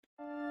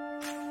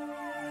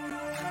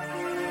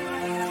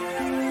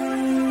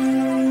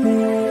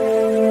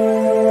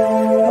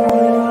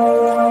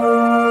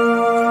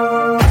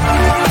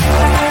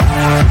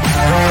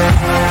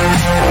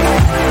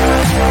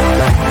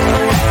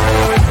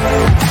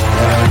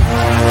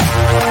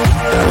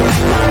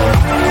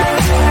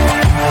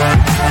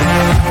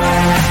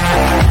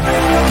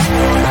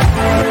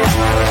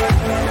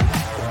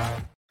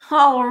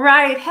All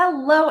right.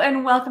 Hello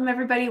and welcome,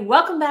 everybody.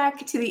 Welcome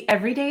back to the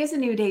Every Day is a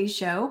New Day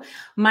show.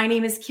 My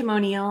name is Kim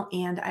O'Neill,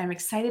 and I'm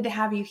excited to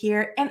have you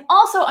here. And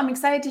also, I'm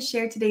excited to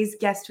share today's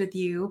guest with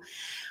you.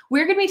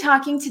 We're going to be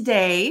talking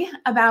today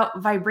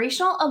about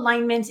vibrational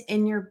alignment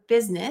in your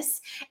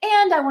business.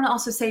 And I want to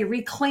also say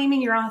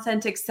reclaiming your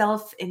authentic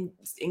self and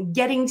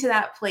getting to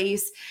that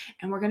place.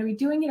 And we're going to be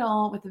doing it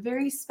all with a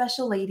very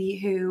special lady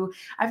who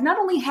I've not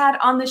only had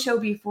on the show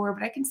before,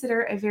 but I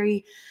consider a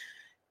very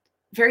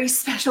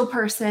special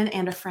person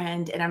and a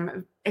friend. And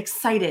I'm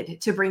excited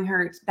to bring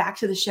her back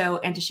to the show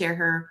and to share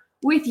her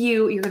with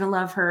you. You're going to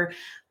love her.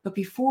 But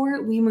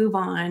before we move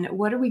on,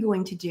 what are we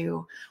going to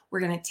do? We're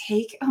going to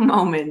take a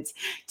moment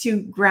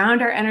to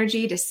ground our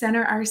energy, to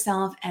center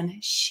ourselves and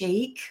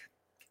shake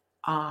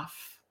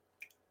off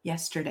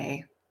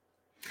yesterday.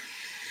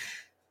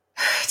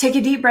 Take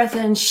a deep breath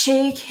in,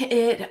 shake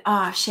it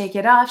off, shake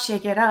it off,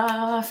 shake it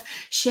off,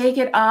 shake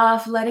it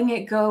off, letting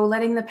it go,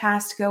 letting the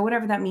past go,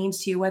 whatever that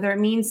means to you, whether it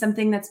means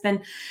something that's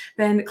been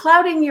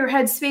clouding your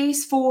headspace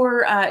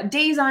for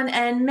days on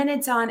end,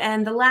 minutes on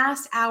end, the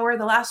last hour,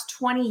 the last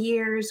 20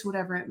 years,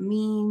 whatever it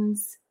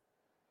means.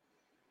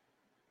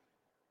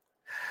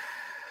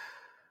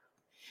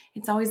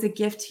 It's always a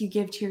gift you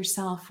give to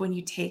yourself when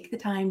you take the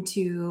time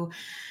to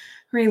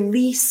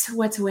release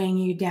what's weighing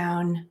you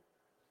down.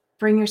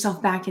 Bring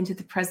yourself back into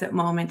the present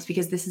moment,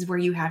 because this is where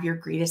you have your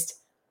greatest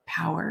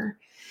power.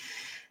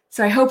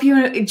 So I hope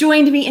you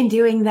joined me in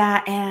doing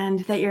that, and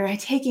that you're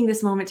taking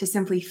this moment to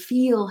simply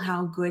feel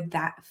how good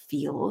that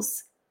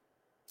feels.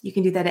 You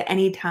can do that at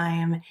any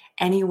time,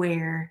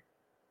 anywhere,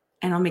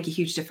 and it'll make a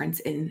huge difference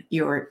in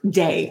your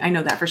day. I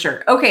know that for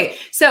sure. Okay,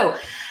 so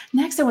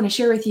next I want to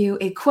share with you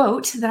a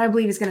quote that I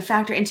believe is going to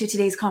factor into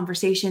today's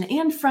conversation,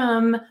 and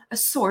from a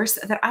source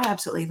that I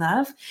absolutely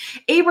love.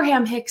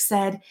 Abraham Hicks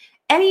said,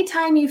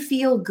 "Anytime you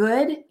feel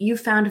good, you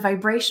found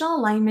vibrational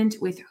alignment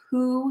with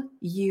who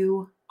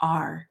you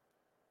are."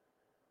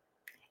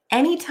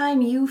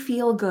 Anytime you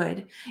feel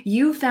good,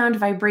 you found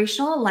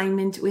vibrational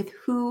alignment with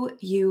who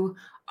you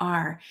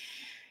are.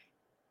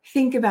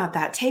 Think about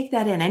that. Take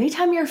that in.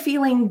 Anytime you're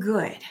feeling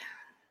good,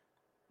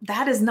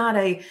 that is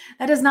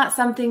not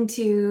something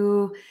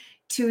to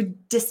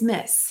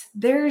dismiss.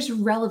 There's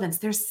relevance.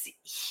 There's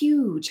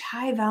huge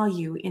high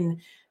value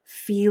in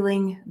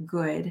feeling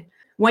good.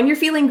 When you're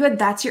feeling good,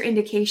 that's your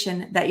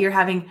indication that you're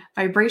having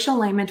vibrational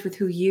alignment with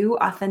who you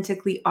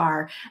authentically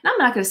are. And I'm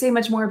not going to say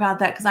much more about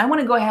that, because I want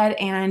to go ahead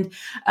and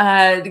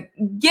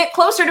get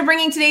closer to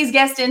bringing today's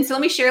guest in. So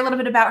let me share a little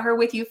bit about her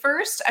with you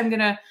first. I'm going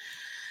to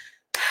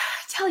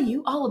tell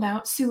you all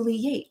about Souli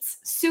Yates.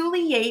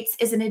 Souli Yates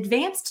is an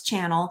advanced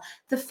channel,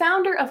 the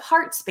founder of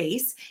Heart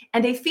Space,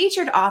 and a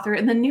featured author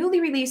in the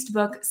newly released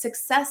book,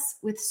 Success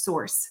with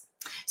Source.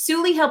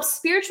 Souli helps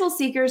spiritual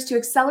seekers to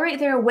accelerate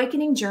their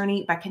awakening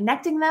journey by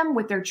connecting them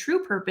with their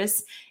true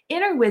purpose,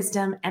 inner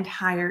wisdom, and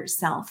higher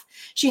self.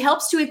 She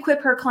helps to equip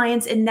her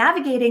clients in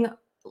navigating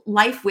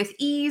life with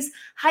ease,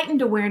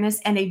 heightened awareness,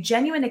 and a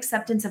genuine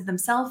acceptance of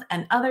themselves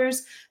and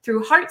others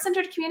through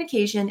heart-centered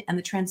communication and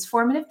the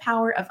transformative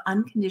power of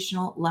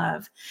unconditional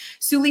love.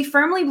 Souli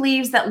firmly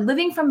believes that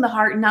living from the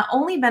heart not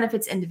only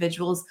benefits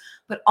individuals,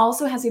 but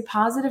also has a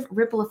positive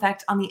ripple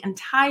effect on the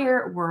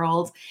entire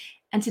world.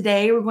 And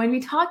today we're going to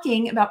be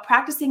talking about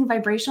practicing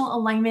vibrational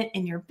alignment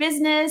in your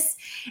business.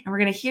 And we're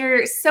going to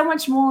hear so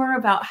much more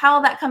about how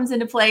that comes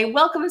into play.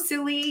 Welcome,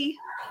 Souli.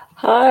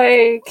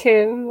 Hi,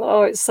 Kim.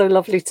 Oh, it's so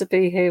lovely to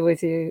be here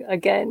with you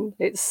again.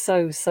 It's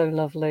so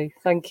lovely.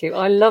 Thank you.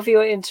 I love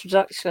your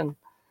introduction.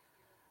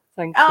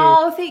 Thank you.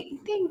 Oh,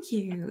 thank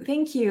you.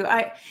 Thank you.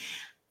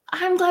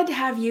 I'm glad to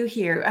have you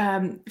here.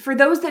 For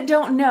those that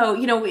don't know,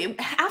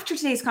 after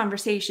today's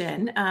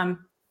conversation,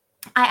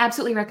 I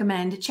absolutely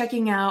recommend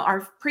checking out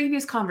our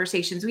previous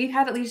conversations. We've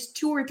had at least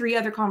 2 or 3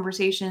 other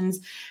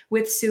conversations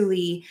with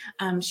Souli.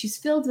 She's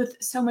filled with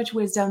so much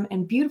wisdom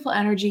and beautiful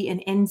energy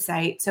and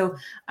insight. So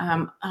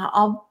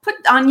I'll put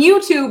on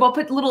YouTube, I'll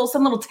put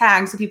some little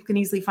tags so people can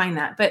easily find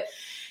that. But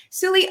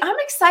Souli, I'm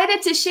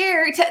excited to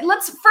share.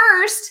 Let's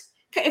first,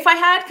 if I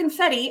had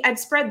confetti, I'd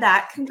spread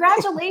that.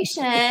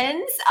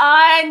 Congratulations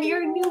on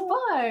your new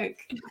book.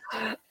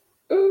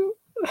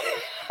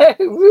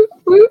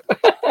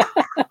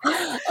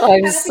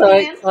 I'm so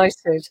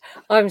excited.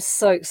 I'm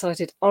so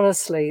excited.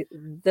 Honestly,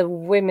 the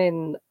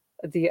women,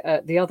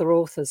 the other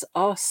authors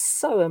are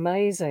so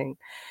amazing.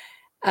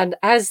 And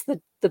as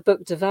the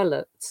book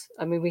developed,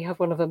 I mean, we had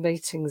one of our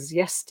meetings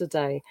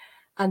yesterday,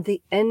 and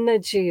the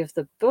energy of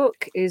the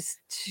book is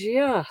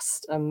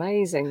just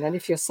amazing. And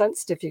if you're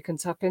sensitive, you can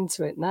tap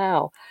into it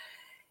now.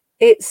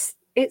 It's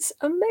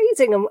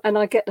amazing. And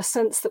I get the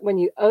sense that when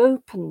you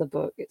open the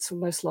book, it's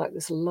almost like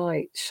this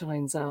light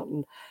shines out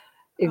and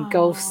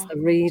engulfs the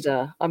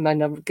reader. I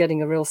mean, I'm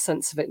getting a real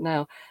sense of it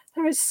now.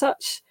 There's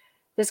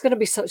going to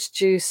be such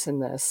juice in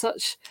there,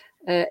 such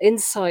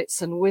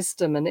insights and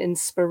wisdom and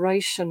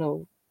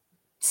inspirational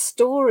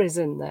stories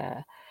in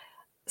there.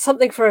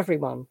 Something for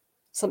everyone.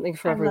 It's going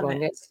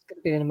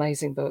to be an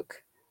amazing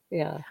book.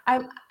 Yeah.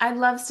 I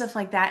love stuff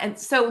like that. And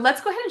so let's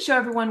go ahead and show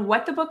everyone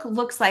what the book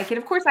looks like. And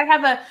of course, I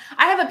have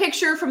a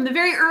picture from the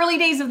very early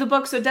days of the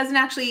book, so it doesn't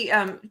actually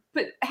have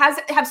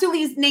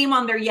Souli's name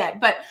on there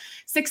yet. But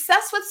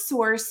Success with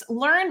Source.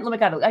 Learn. Oh my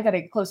God, I got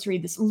to get close to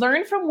read this.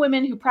 Learn from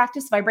women who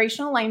practice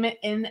vibrational alignment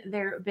in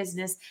their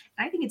business.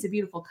 And I think it's a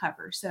beautiful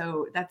cover.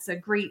 So that's a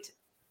great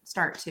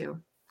start to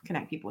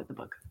connect people with the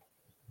book.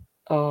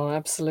 Oh,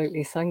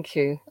 absolutely. Thank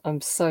you.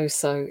 I'm so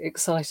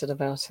excited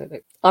about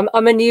it. I'm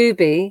a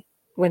newbie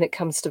when it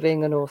comes to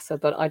being an author,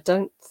 but I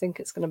don't think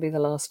it's going to be the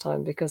last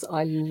time because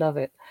I love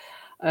it.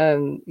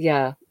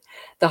 Yeah,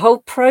 the whole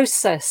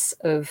process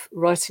of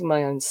writing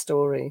my own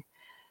story,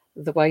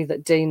 the way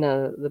that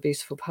Dina, the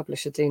beautiful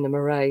publisher, Dina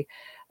Murray,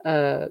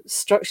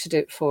 structured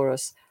it for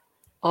us,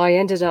 I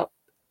ended up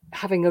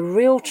having a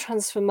real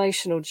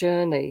transformational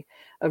journey,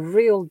 a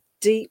real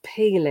deep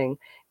healing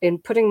in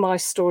putting my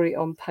story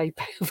on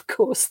paper. Of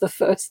course, the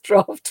first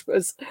draft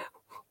was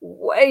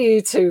way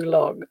too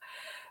long,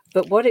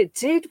 but what it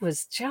did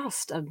was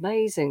just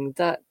amazing.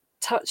 That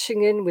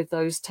touching in with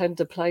those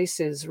tender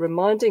places,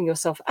 reminding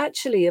yourself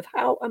actually of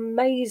how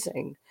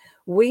amazing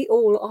we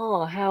all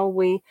are, how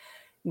we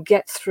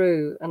get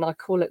through, and I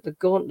call it the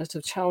gauntlet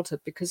of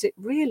childhood because it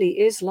really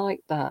is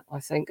like that, I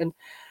think. And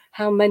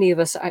how many of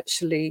us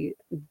actually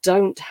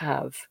don't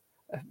have,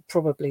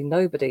 probably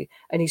nobody,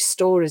 any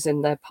stories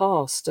in their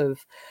past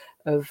of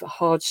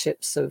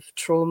hardships, of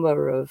trauma,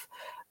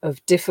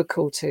 of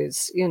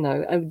difficulties, you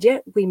know, and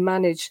yet we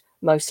manage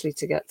mostly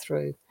to get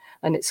through.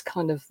 And it's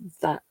kind of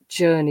that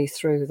journey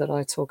through that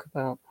I talk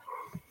about.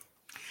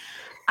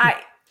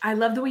 I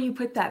love the way you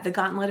put that, the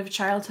gauntlet of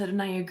childhood,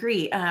 and I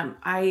agree.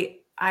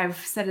 I've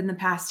said in the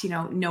past, you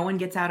know, no one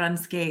gets out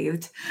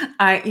unscathed.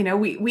 You know,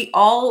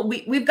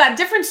 we've got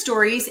different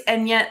stories,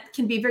 and yet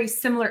can be very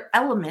similar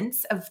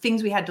elements of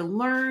things we had to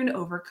learn,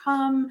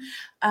 overcome,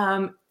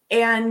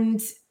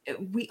 and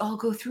we all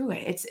go through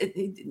it.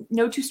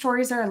 No two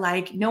stories are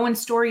alike. No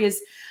one's story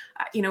is,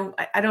 you know,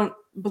 I don't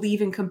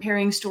believe in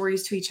comparing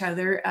stories to each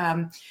other.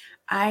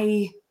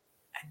 I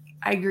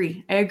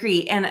agree.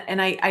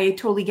 And I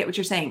totally get what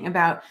you're saying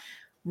about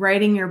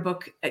writing your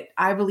book.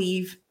 I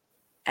believe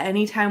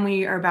anytime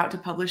we are about to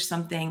publish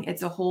something,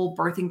 it's a whole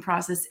birthing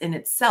process in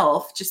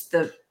itself, just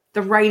the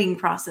writing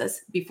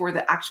process before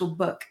the actual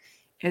book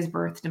is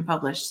birthed and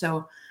published.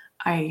 So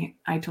I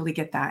totally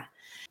get that.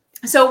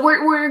 So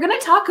we're going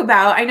to talk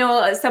about, I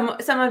know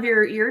some of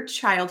your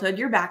childhood,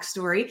 your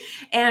backstory,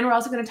 and we're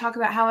also going to talk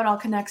about how it all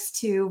connects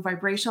to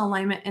vibrational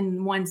alignment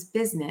in one's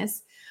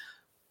business.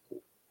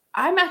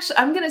 I'm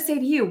going to say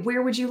to you,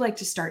 where would you like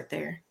to start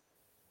there?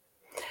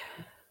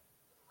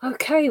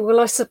 Okay, well,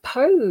 I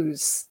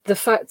suppose the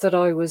fact that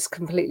I was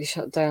completely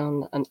shut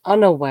down and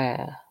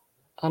unaware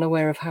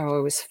of how I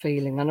was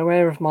feeling,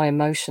 unaware of my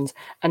emotions,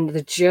 and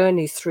the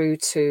journey through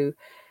to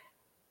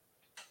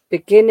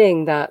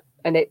beginning that,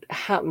 and it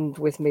happened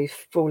with me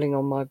falling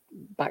on my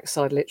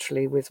backside,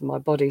 literally, with my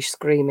body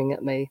screaming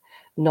at me,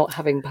 not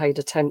having paid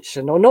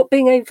attention, or not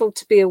being able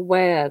to be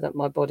aware that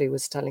my body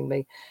was telling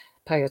me,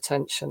 pay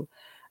attention.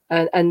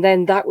 And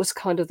then that was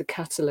kind of the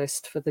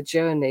catalyst for the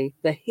journey,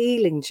 the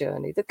healing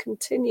journey, the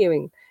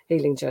continuing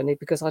healing journey,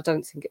 because I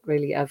don't think it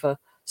really ever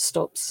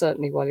stops,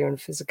 certainly while you're in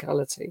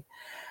physicality.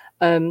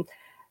 The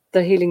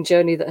healing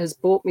journey that has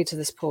brought me to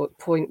this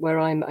point where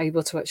I'm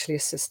able to actually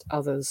assist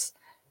others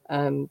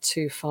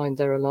to find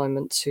their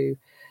alignment, to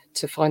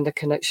find the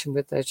connection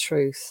with their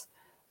truth,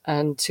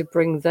 and to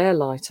bring their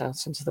light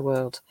out into the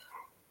world.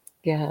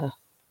 Yeah.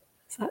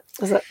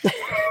 Was that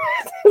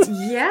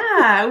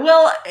Yeah.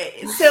 Well,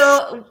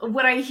 so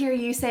what I hear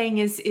you saying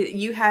is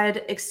you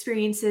had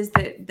experiences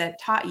that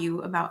taught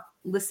you about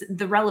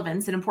the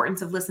relevance and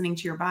importance of listening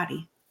to your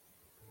body.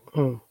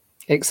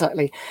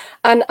 Exactly.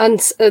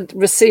 And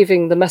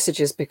receiving the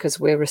messages, because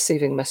we're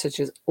receiving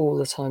messages all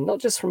the time, not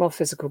just from our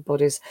physical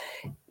bodies,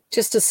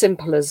 just as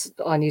simple as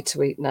I need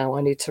to eat now,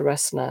 I need to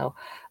rest now.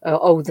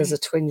 Oh, there's a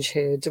twinge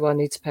here. Do I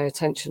need to pay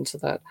attention to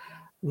that?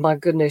 My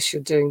goodness,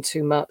 you're doing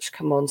too much.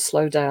 Come on,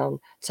 slow down,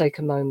 take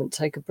a moment,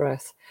 take a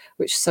breath,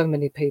 which so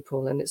many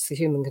people, and it's the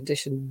human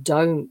condition,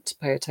 don't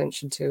pay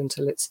attention to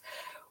until it's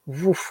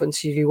woof,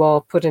 until you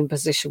are put in a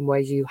position where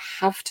you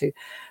have to.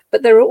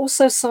 But there are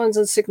also signs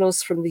and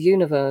signals from the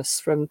universe,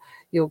 from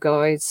your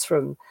guides,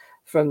 from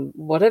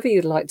whatever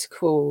you'd like to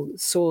call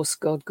source,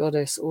 God,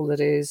 goddess, all that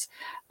is.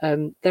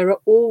 There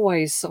are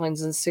always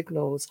signs and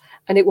signals,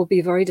 and it will be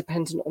very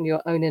dependent on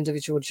your own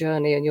individual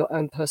journey and your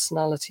own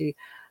personality,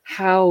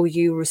 how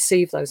you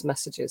receive those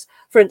messages.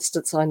 For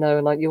instance, I know,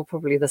 and you're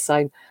probably the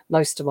same,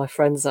 most of my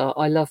friends are,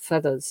 I love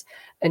feathers.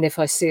 And if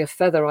I see a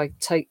feather, I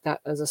take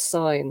that as a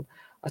sign.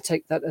 I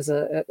take that as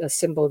a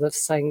symbol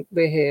that's saying,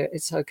 we're here,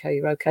 it's okay,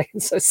 you're okay.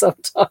 And so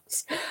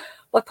sometimes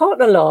my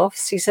partner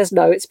laughs. He says,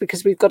 no, it's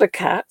because we've got a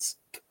cat.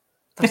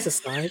 That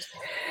aside,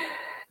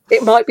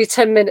 it might be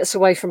 10 minutes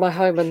away from my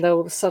home and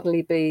there'll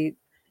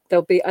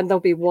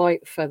be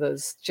white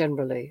feathers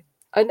generally.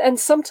 And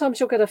sometimes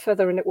you'll get a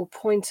feather and it will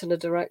point in a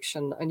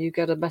direction and you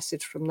get a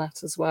message from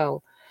that as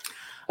well.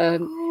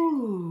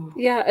 Ooh.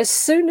 Yeah, as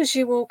soon as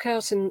you walk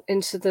out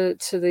into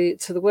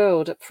the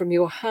world from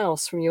your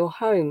house, from your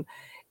home,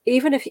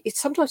 even if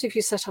sometimes if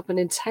you set up an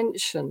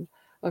intention,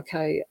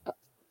 okay,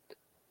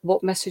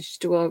 what message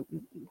are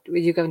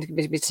you going to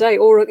give me today?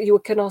 Or you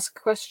can ask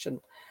a question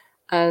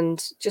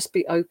and just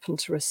be open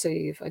to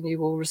receive, and you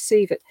will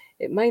receive it.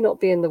 It may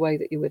not be in the way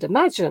that you would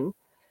imagine,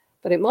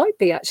 but it might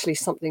be actually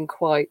something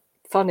quite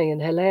funny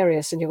and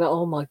hilarious, and you go,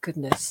 oh my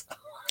goodness.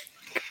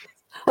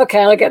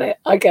 Okay, I get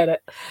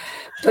it.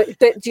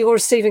 But you're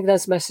receiving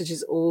those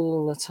messages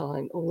all the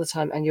time,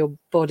 and your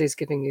body's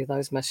giving you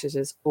those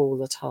messages all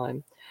the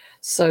time.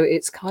 So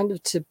it's kind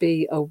of to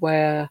be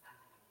aware,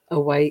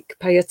 awake,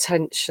 pay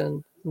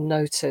attention,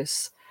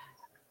 notice,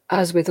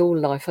 as with all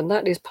life, and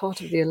that is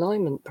part of the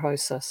alignment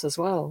process as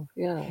well.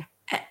 Yeah.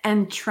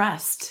 And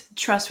trust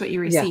what you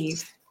receive.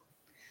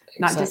 Yes,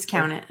 Not exactly.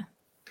 discount it.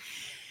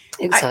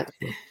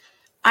 Exactly.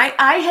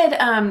 I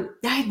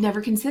had never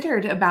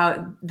considered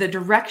about the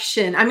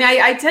direction. I mean,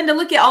 I tend to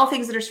look at all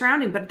things that are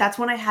surrounding, but that's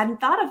one I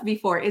hadn't thought of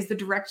before, is the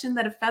direction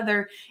that a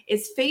feather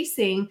is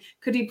facing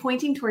could be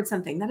pointing towards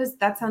something.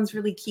 That sounds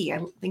really key.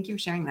 Thank you for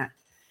sharing that.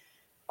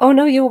 Oh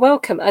no, you're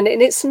welcome. And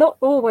it's not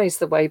always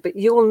the way, but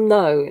you'll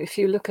know if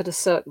you look at a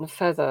certain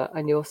feather,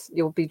 and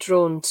you'll be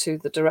drawn to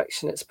the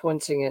direction it's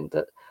pointing in,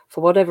 that for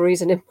whatever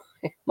reason it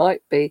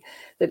might be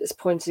that it's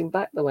pointing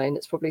back the way, and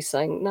it's probably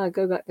saying, no,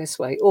 go back this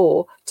way,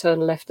 or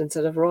turn left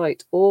instead of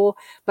right, or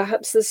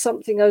perhaps there's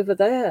something over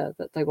there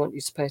that they want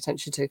you to pay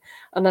attention to.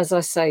 And as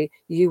I say,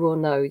 you will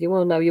know, you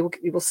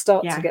will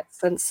start to get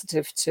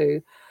sensitive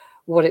to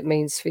what it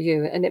means for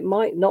you. And it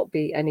might not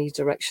be any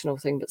directional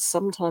thing, but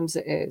sometimes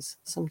it is.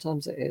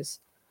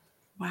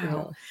 Wow.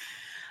 Yeah.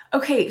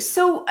 Okay,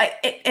 so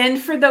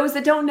and for those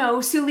that don't know,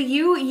 Souli,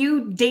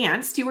 you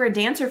danced. You were a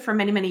dancer for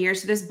many, many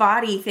years. So this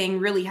body thing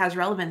really has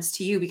relevance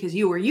to you because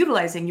you were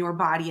utilizing your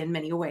body in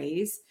many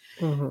ways.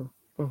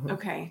 Mm-hmm, mm-hmm.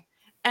 Okay,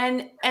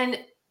 and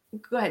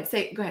go ahead,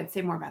 say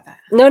more about that.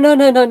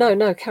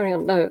 No. Carry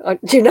on. No,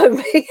 you know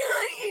me.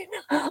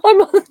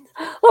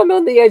 I'm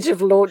on the edge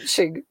of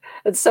launching,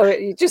 and so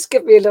you just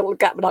give me a little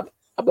gap, and I'm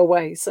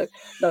away. So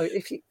no,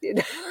 if you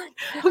know,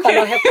 Okay. And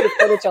I have to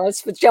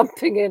apologise for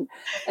jumping in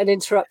and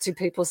interrupting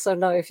people. So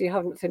no, if you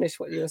haven't finished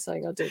what you were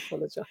saying, I do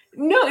apologise.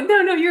 No,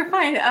 you're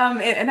fine.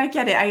 And I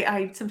get it.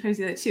 I sometimes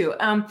do that too.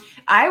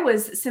 I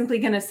was simply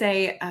going to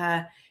say,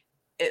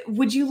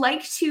 would you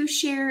like to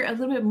share a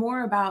little bit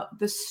more about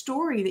the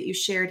story that you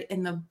shared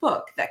in the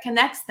book that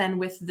connects then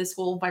with this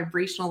whole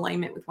vibrational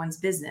alignment with one's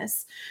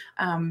business?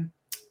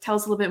 Tell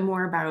us a little bit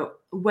more about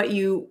what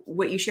you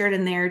shared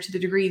in there to the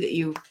degree that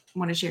you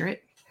want to share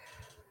it.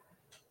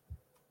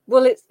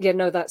 Well,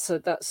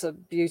 that's a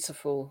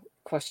beautiful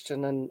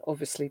question, and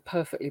obviously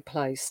perfectly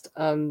placed.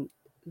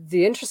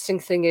 The interesting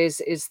thing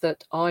is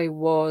that I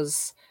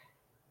was,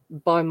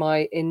 by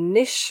my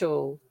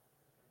initial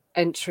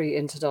entry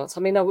into dance,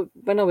 I mean,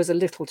 when I was a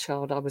little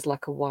child, I was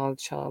like a wild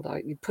child.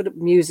 You put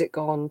music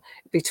on,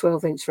 it'd be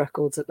 12-inch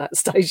records at that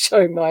stage,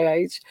 showing my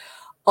age.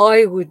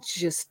 I would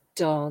just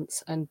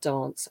dance and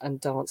dance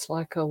and dance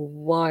like a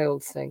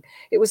wild thing.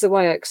 It was the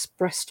way I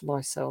expressed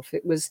myself.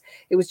 It was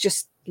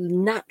just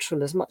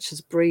natural as much as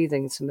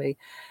breathing to me.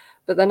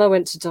 But then I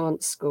went to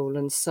dance school,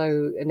 and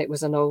it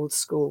was an old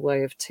school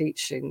way of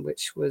teaching,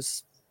 which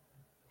was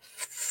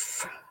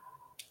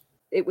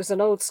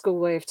an old school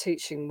way of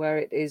teaching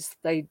where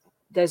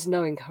there's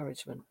no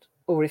encouragement,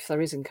 or if there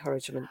is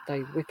encouragement, they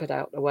whip it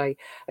out the way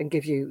and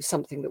give you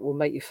something that will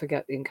make you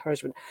forget the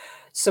encouragement.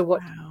 So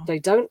what they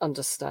don't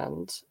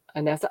understand,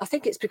 and I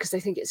think it's because they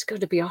think it's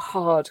going to be a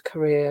hard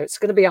career, it's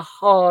going to be a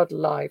hard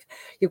life,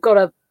 you've got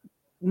to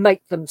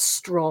make them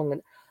strong.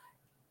 And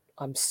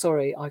I'm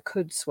sorry, I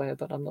could swear,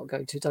 but I'm not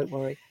going to, don't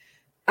worry.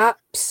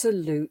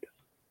 Absolute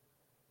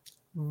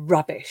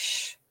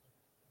rubbish.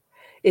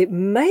 It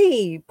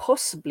may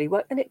possibly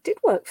work, and it did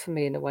work for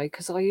me in a way,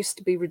 because I used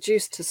to be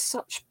reduced to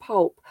such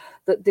pulp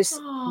that this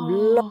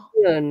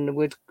lion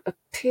would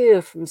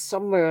appear from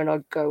somewhere, and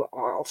I'd go,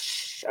 I'll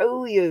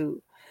show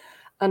you,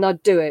 and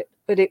I'd do it.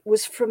 But it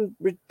was from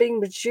being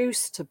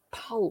reduced to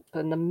pulp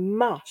and a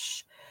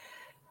mush.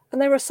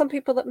 And there are some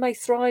people that may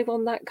thrive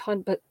on that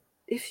kind, but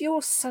if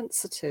you're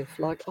sensitive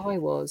like I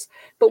was,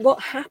 but what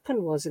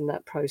happened was in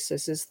that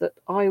process is that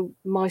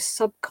my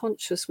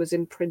subconscious was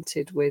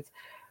imprinted with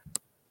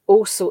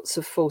all sorts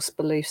of false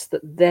beliefs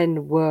that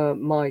then were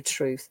my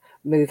truth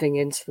moving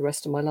into the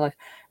rest of my life.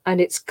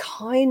 And it's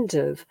kind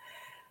of,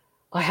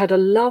 I had a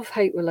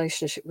love-hate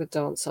relationship with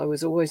dance. I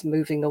was always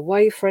moving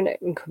away from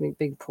it and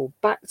being pulled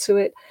back to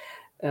it,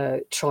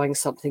 trying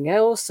something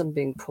else and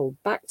being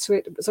pulled back to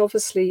it. It was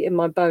obviously in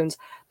my bones.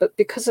 But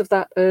because of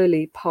that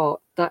early part,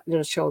 that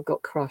little child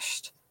got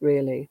crushed,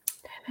 really.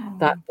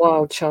 That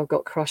wild child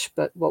got crushed.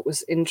 But what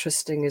was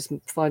interesting is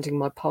finding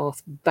my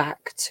path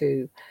back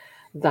to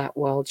that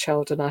wild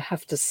child. And I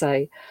have to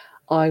say,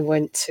 I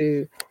went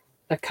to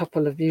a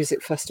couple of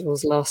music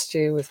festivals last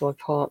year with my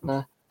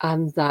partner,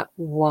 and that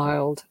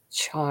wild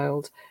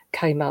child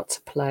came out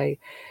to play.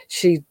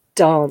 She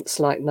danced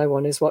like no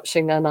one is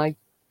watching, and I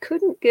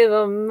couldn't give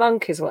a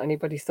monkey's what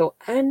anybody thought.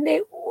 And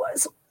it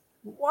was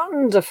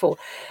wonderful.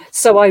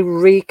 So I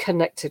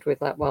reconnected with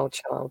that wild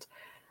child.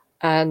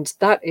 And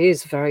that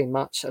is very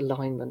much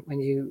alignment when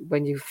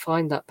you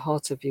find that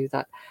part of you,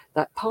 that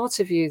part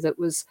of you that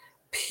was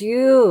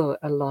pure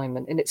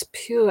alignment in its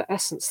pure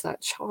essence,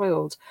 that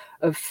child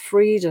of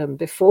freedom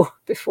before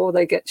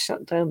they get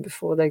shut down,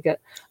 before they get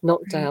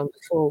knocked down,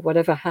 before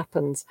whatever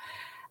happens.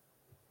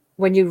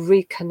 When you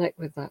reconnect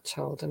with that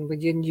child and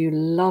when you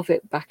love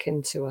it back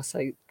into,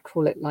 I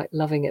call it like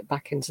loving it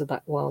back into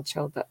that wild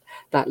child,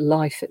 that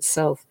life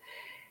itself,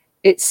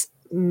 it's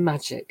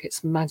magic,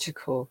 it's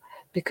magical,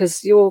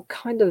 because you're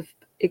kind of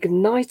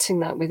igniting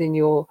that within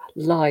your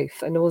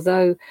life. And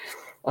although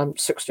I'm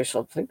 60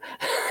 something,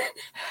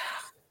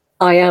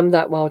 I am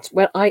that wild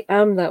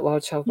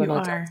child when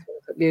I dance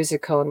and put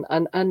music on,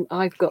 and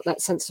I've got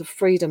that sense of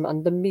freedom,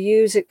 and the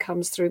music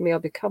comes through me. I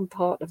become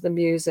part of the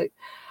music,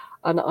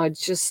 and I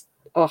just,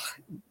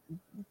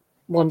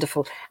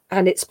 wonderful.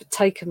 And it's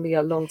taken me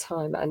a long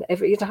time, and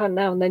every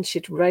now and then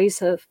she'd raise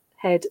her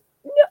head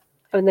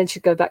and then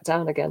she'd go back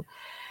down again.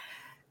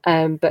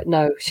 But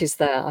no, she's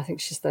there. I think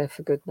she's there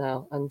for good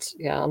now. And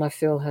yeah, and I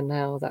feel her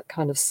now, that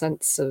kind of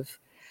sense of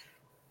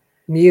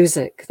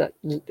music that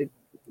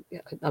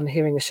I'm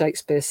hearing a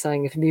Shakespeare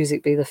saying, if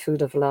music be the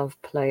food of love,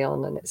 play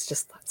on. And it's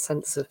just that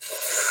sense of,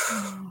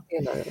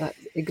 that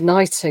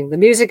igniting, the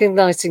music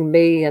igniting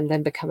me and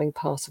then becoming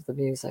part of the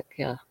music.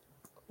 Yeah.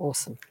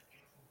 Awesome.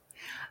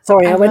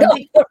 Sorry, I went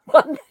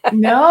on.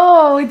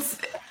 No, it's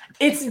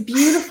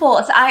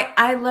beautiful. So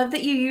I love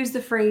that you use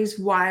the phrase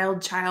wild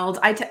child.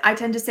 I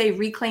tend to say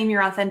reclaim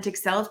your authentic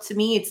self. To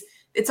me,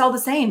 it's all the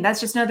same.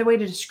 That's just another way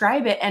to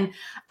describe it. And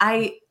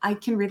I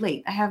can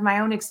relate. I have my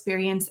own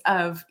experience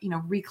of,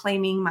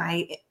 reclaiming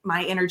my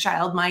inner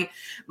child, my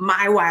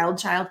wild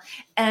child.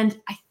 And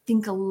I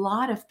think a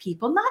lot of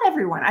people, not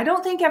everyone, I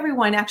don't think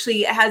everyone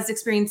actually has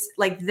experience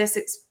like this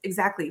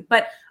exactly,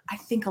 but I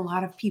think a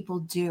lot of people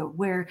do,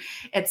 where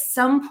at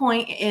some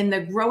point in the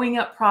growing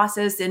up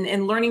process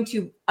and learning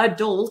to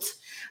adult,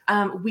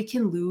 we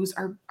can lose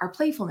our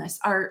playfulness,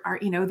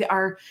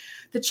 the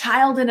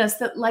child in us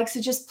that likes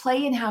to just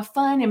play and have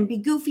fun and be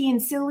goofy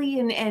and silly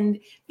and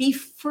be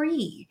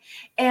free.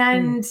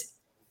 And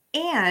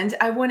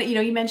I want to,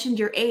 you mentioned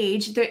your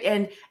age,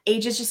 and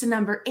age is just a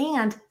number.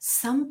 And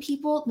some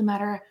people, no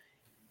matter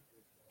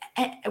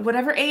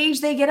whatever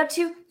age they get up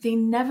to, they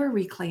never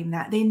reclaim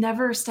that. They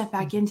never step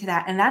back into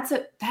that. And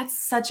that's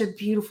such a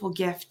beautiful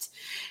gift.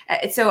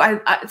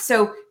 So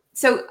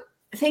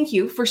thank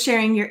you for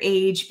sharing your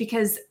age,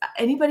 because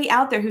anybody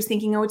out there who's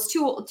thinking, oh, it's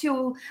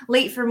too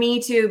late for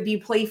me to be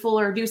playful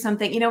or do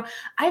something,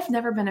 I've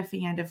never been a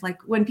fan of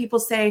like when people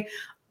say,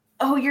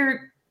 oh,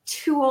 you're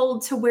too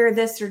old to wear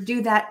this or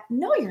do that.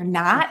 No, you're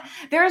not.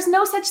 There is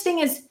no such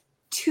thing as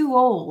too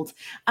old.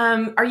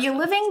 Are you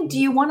living? Do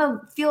you want to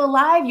feel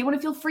alive? You want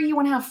to feel free? You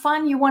want to have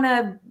fun? You want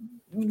to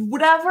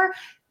whatever?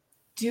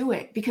 Do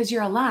it, because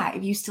you're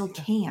alive. You still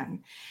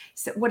can.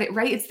 So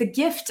right? It's the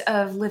gift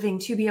of living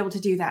to be able to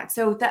do that.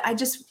 So that I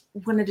just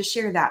wanted to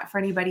share that for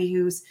anybody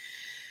who's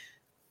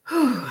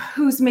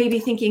maybe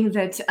thinking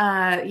that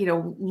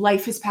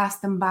life has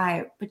passed them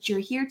by, but you're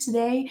here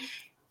today.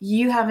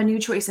 You have a new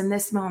choice in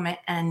this moment,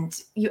 and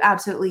you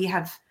absolutely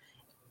have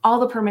all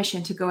the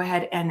permission to go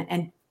ahead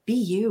and be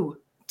you.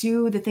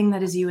 Do the thing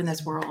that is you in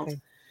this world.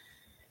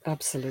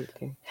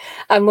 Absolutely.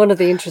 And one of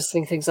the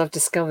interesting things I've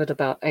discovered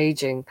about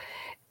aging,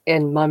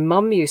 and my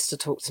mum used to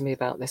talk to me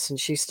about this, and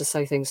she used to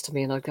say things to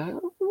me, and I'd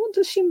go, oh, what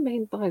does she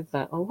mean by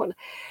that? Or what?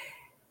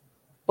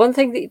 One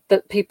thing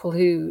that people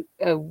who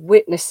are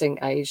witnessing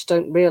age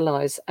don't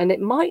realize, and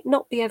it might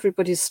not be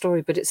everybody's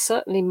story, but it's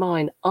certainly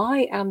mine,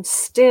 I am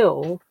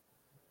still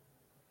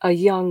a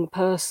young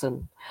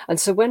person. And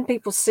so when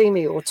people see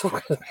me or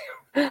talk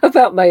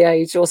about my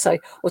age or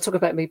talk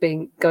about me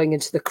going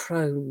into the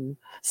crone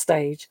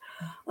stage,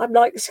 I'm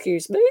like,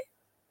 excuse me,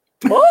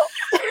 what?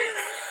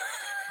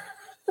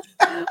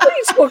 What are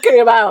you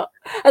talking about?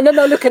 And then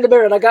I look in the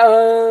mirror and I go,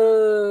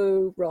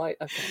 oh, right,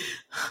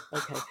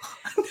 okay.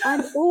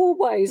 I'm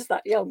always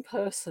that young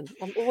person.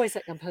 I'm always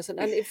that young person.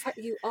 And in fact,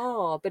 you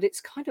are, but it's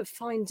kind of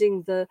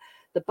finding the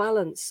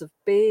balance of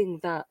being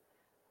that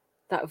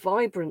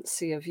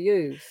vibrancy of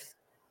youth,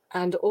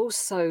 and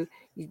also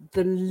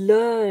the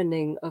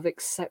learning of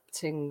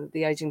accepting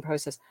the aging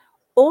process,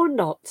 or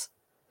not,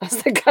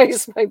 as the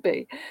case may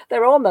be.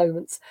 There are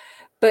moments,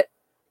 but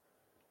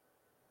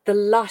the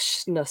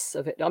lushness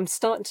of it, I'm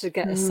starting to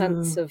get a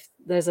sense of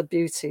there's a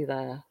beauty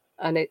there,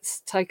 and it's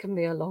taken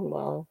me a long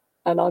while,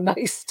 and I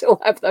may still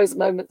have those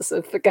moments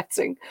of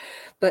forgetting,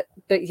 but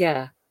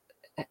yeah,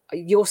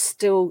 you're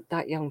still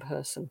that young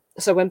person.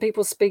 So when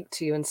people speak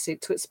to you and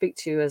speak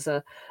to you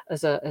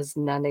as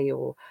nanny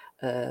or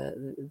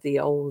the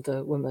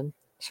older woman,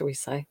 shall we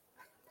say,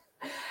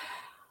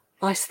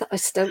 I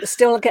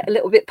still get a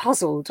little bit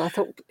puzzled. I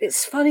thought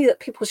it's funny that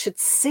people should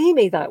see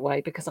me that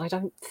way, because I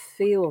don't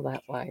feel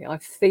that way. I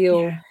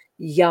feel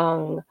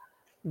young,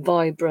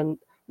 vibrant,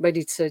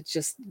 ready to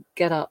just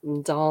get up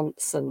and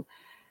dance, and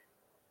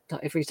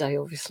not every day,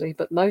 obviously,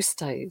 but most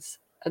days.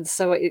 And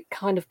so it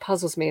kind of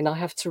puzzles me, and I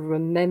have to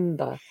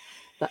remember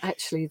that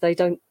actually they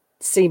don't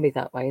see me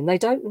that way, and they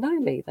don't know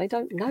me. They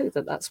don't know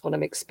that that's what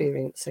I'm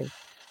experiencing.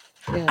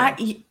 Yeah.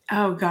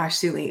 Oh gosh,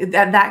 Souli,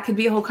 that could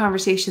be a whole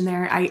conversation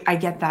there. I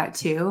get that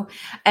too,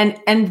 and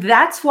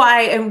that's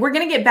why. And we're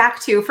gonna get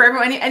back to, for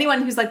everyone,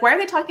 anyone who's like, why are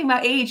they talking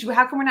about age?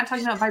 How come we're not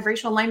talking about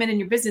vibrational alignment in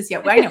your business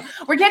yet? Well, I know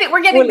we're getting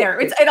Well, there.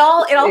 It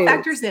all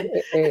factors in.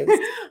 It is.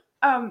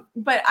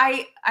 But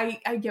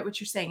I get what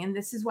you're saying, and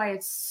this is why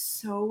it's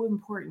so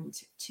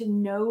important to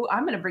know.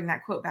 I'm going to bring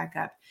that quote back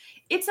up.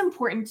 It's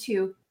important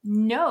to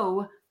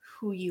know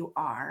who you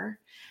are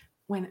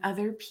when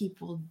other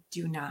people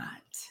do not.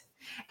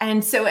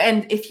 And so,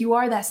 and if you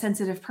are that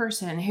sensitive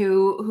person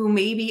who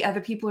maybe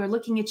other people are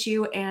looking at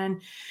you,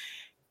 and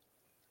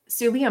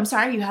Souli, I'm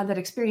sorry you had that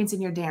experience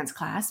in your dance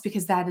class,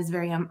 because that is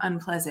very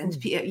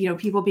unpleasant. You know,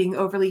 people being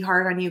overly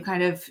hard on you,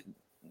 kind of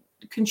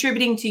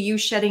contributing to you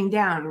shutting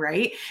down,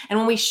 right? And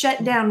when we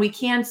shut down, we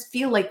can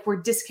feel like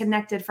we're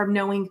disconnected from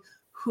knowing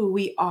who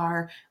we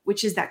are,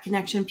 which is that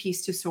connection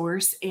piece to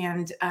source.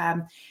 And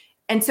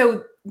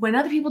so when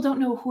other people don't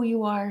know who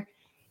you are,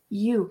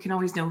 you can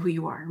always know who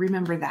you are.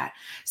 Remember that.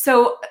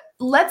 So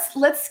let's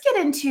get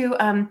into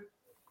a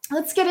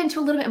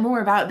little bit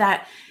more about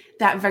that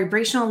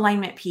vibrational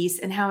alignment piece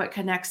and how it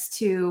connects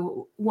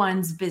to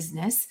one's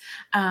business.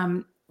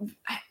 And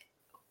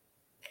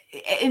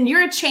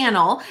you're a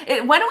channel.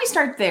 Why don't we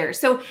start there?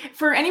 So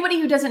for anybody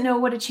who doesn't know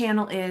what a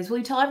channel is, will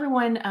you tell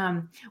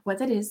everyone what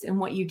that is and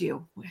what you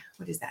do?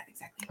 What is that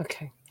exactly?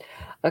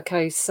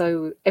 Okay.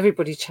 So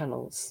everybody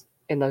channels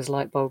in those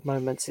light bulb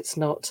moments. It's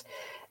not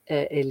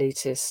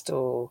elitist,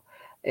 or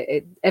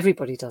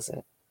everybody does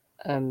it.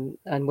 And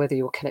whether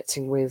you're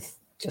connecting with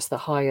just the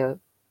higher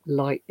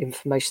light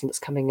information that's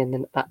coming in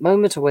at that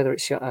moment, or whether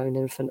it's your own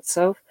infinite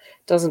self,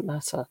 doesn't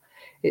matter.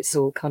 It's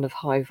all kind of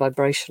high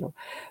vibrational.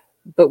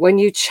 But when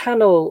you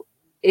channel,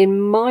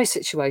 in my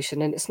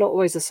situation, and it's not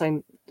always the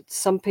same,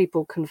 some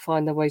people can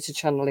find their way to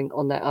channeling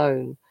on their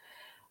own,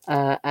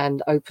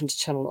 and open to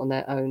channel on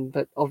their own.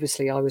 But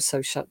obviously I was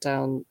so shut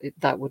down,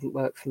 that wouldn't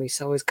work for me.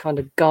 So I was kind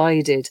of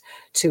guided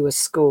to a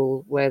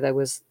school where there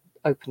was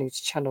opening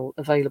to channel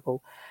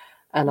available.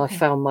 And I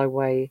found my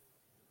way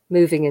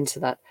moving into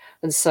that.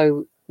 And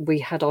so we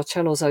had our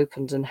channels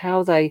opened, and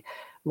how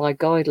my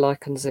guide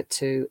likens it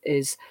to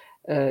is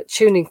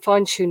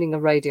fine-tuning a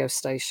radio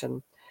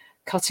station,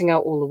 cutting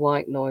out all the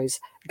white noise,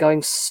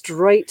 going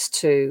straight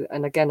to,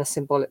 and again, a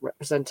symbolic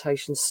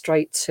representation,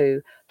 straight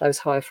to those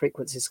higher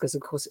frequencies, because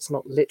of course it's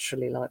not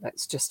literally like that.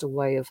 It's just a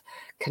way of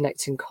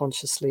connecting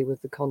consciously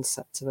with the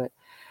concept of it.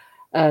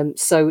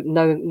 So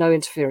no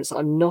interference.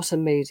 I'm not a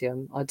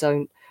medium.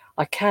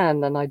 I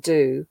can, and I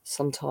do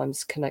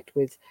sometimes connect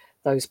with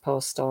those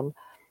passed on.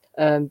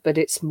 But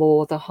it's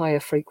more the higher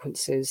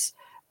frequencies,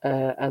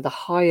 and the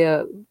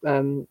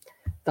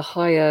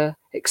higher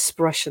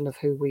expression of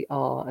who we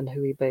are and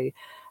who we be,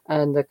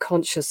 and the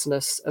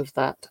consciousness of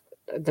that.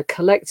 The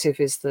collective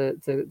is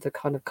the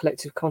kind of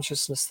collective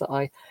consciousness that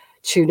I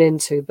tune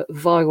into, but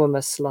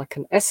Viwamus, like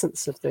an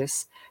essence of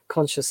this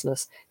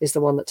consciousness, is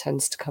the one that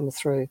tends to come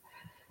through.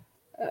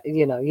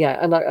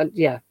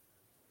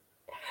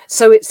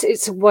 So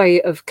it's a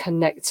way of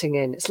connecting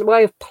in. It's a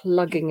way of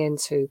plugging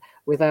into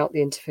without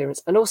the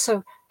interference, and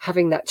also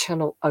having that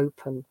channel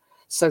open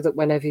so that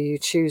whenever you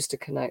choose to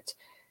connect,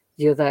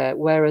 you're there.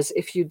 Whereas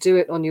if you do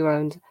it on your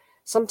own,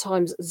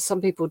 sometimes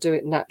some people do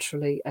it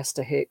naturally.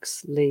 Esther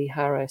Hicks, Lee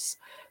Harris,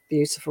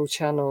 beautiful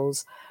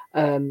channels.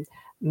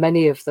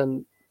 Many of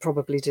them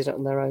probably did it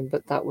on their own,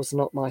 but that was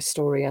not my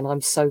story. And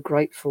I'm so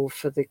grateful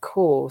for the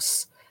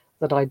course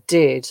that I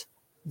did,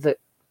 that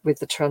with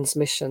the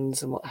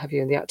transmissions and what have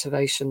you, and the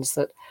activations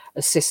that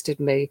assisted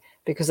me,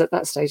 because at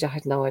that stage I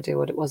had no idea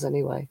what it was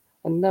anyway.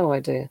 And no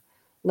idea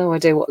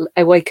what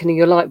awakening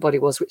your light body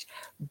was, which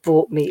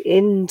brought me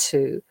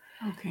into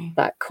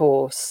that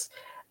course.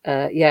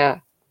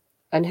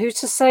 And who's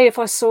to say, if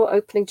I saw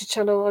opening to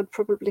channel, I'd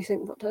probably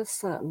think, what is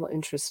that? I'm not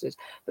interested.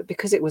 But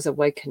because it was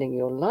awakening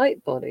your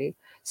light body,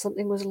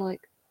 something was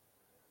like,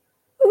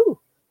 oh,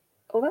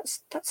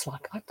 that's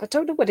like, I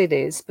don't know what it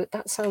is, but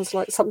that sounds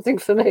like something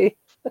for me.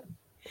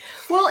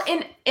 Well,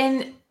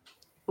 and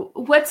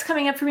what's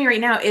coming up for me right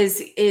now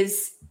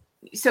is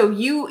so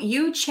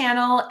you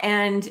channel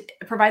and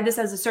provide this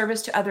as a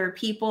service to other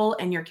people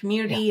and your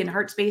community and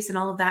heart space and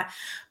all of that.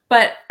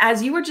 But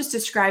as you were just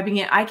describing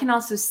it, I can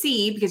also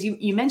see, because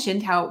you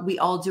mentioned how we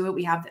all do it,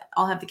 we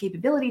all have the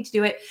capability to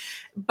do it,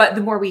 but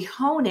the more we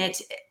hone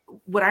it,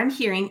 what I'm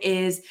hearing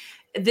is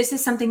this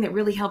is something that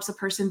really helps a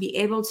person be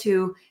able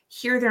to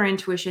hear their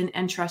intuition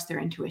and trust their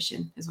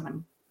intuition, is what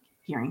I'm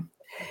hearing.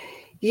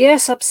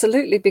 Yes,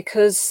 absolutely.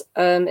 Because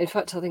in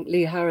fact, I think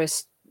Lee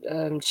Harris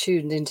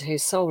tuned into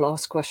his soul,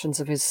 asked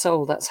questions of his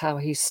soul. That's how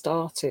he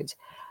started,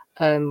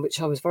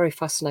 which I was very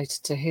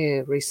fascinated to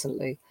hear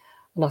recently.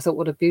 And I thought,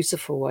 what a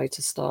beautiful way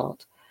to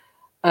start.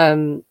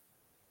 And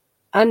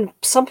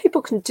some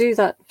people can do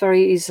that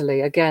very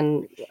easily.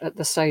 Again, at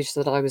the stage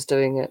that I was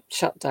doing it,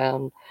 shut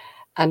down,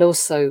 and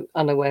also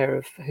unaware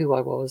of who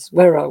I was,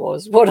 where I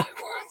was, what I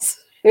was.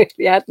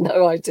 Really had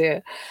no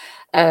idea.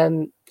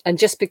 And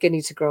just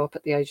beginning to grow up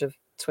at the age of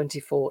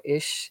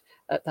 24-ish,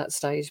 at that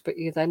stage, but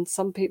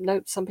some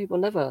people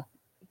never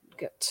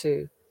get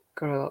to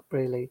grow up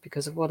really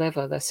because of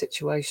whatever their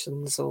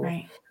situations or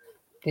Right.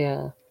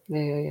 yeah.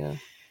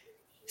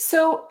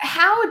 So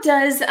how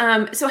does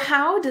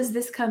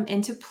this come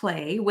into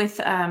play with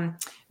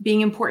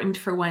being important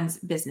for one's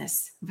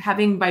business,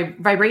 having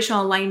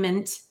vibrational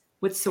alignment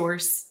with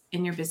source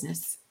in your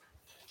business?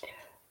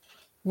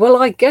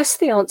 Well, I guess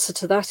the answer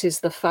to that is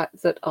the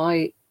fact that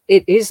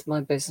it is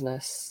my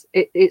business.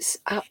 It's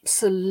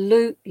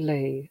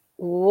absolutely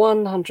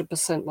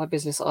 100% my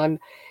business. I'm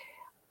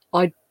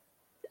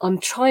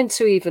trying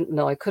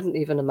to I couldn't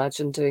even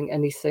imagine doing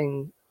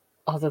anything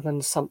other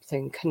than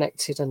something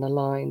connected and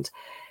aligned.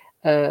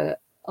 I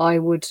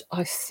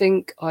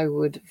think I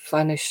would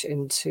vanish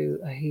into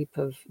a heap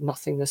of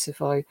nothingness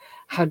if I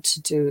had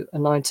to do a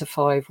 9 to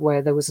 5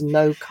 where there was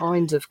no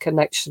kind of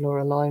connection or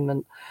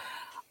alignment.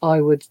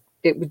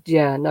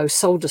 No,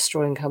 soul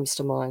destroying comes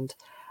to mind.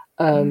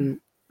 And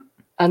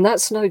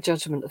that's no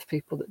judgment of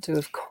people that do,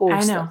 of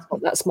course. I know.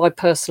 That's my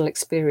personal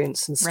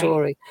experience and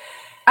story. Right.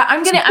 I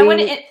want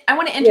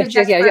to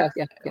interject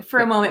for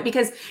a moment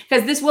because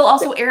this will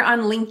also air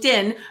on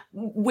LinkedIn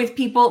with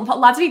people,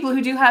 lots of people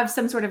who do have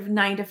some sort of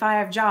 9 to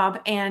 5 job.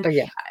 And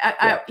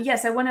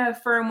yes, I want to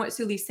affirm what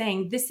Souli's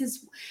saying. This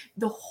is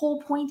the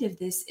whole point of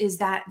this, is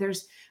that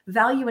there's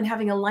value in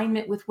having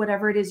alignment with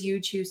whatever it is you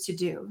choose to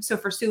do. So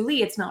for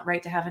Souli, it's not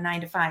right to have a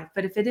 9 to 5,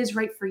 but if it is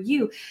right for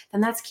you,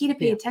 then that's key to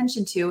pay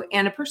attention to.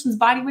 And a person's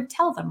body would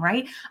tell them,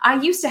 right? I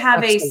used to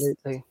have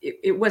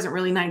it wasn't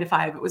really 9 to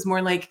 5. It was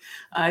more like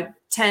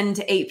 10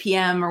 to 8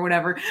 p.m. or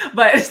whatever,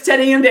 but 10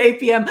 a.m. to 8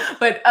 p.m.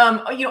 But,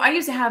 I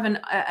used to have an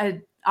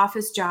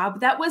office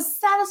job that was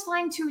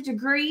satisfying to a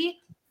degree,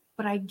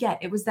 but I get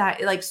it was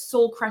that like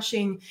soul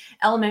crushing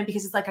element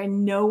because it's like, I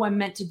know I'm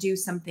meant to do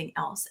something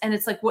else. And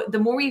it's like, the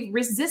more we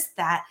resist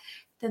that,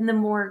 then the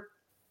more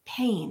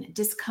pain,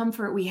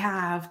 discomfort we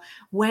have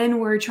when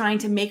we're trying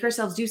to make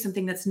ourselves do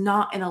something that's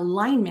not in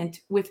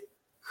alignment with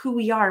who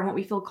we are and what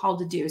we feel called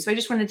to do. So I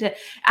just wanted to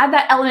add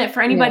that element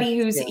for anybody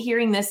who's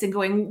hearing this and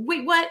going,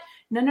 wait, what?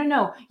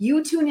 No.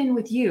 You tune in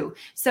with you.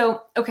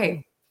 So,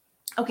 okay.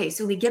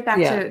 So we get back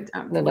to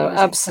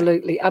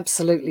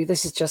absolutely.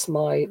 This is just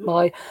my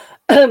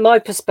my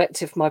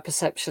perspective, my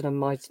perception, and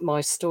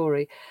my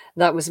story.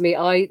 That was me.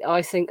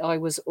 I think I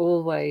was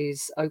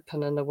always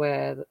open and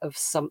aware of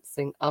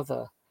something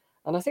other,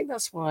 and I think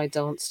that's why I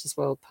danced as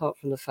well. Apart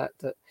from the fact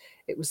that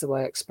it was the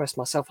way I expressed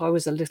myself, I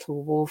was a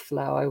little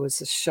wallflower. I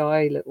was a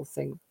shy little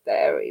thing,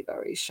 very,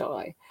 very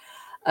shy,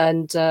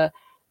 and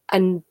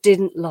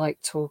didn't like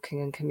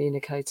talking and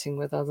communicating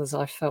with others.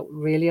 I felt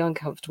really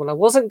uncomfortable. I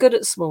wasn't good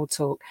at small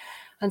talk.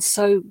 And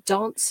so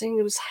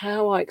dancing was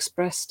how I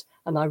expressed,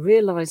 and I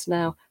realize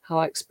now how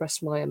I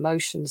expressed my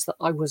emotions that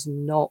I was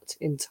not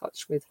in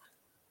touch with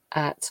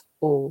at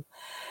all.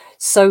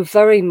 So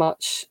very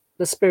much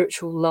the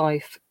spiritual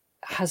life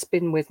has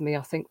been with me,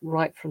 I think,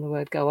 right from the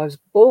word go. I was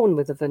born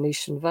with a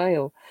Venetian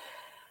veil,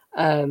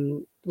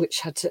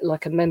 which had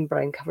like a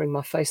membrane covering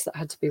my face that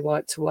had to be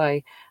wiped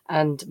away.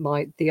 And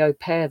the au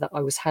pair that I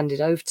was handed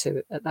over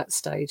to at that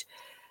stage,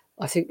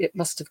 I think it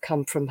must have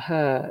come from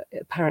her.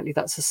 Apparently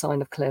that's a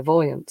sign of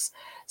clairvoyance.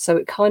 So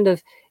it kind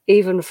of,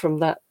 even from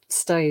that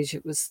stage,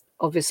 it was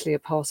obviously a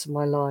part of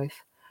my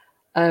life.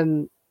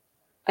 And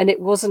it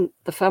wasn't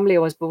the family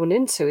I was born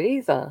into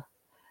either.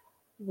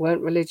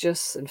 Weren't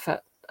religious, in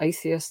fact,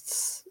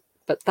 atheists.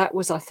 But that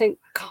was, I think,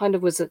 kind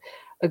of was a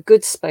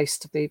good space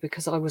to be,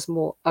 because I was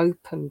more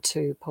open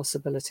to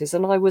possibilities,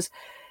 and I was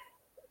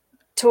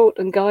taught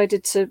and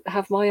guided to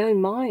have my own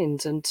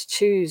mind and to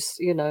choose,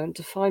 and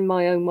to find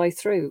my own way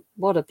through.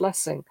 What a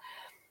blessing.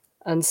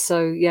 And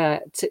so,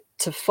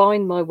 to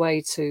find my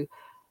way to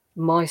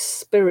my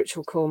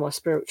spiritual core, my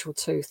spiritual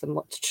tooth, and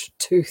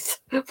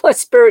my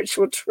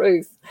spiritual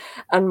truth,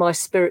 and my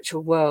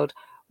spiritual world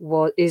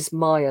is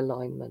my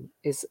alignment,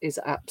 is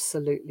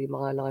absolutely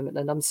my alignment.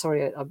 And I'm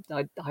sorry,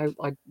 I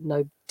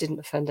know didn't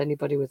offend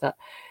anybody with that.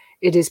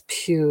 It is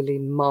purely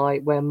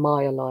where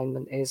my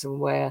alignment is,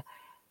 and where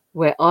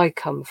I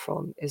come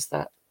from is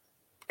that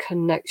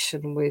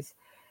connection with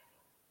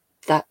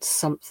that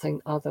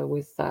something other,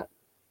 with that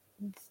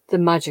the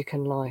magic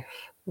in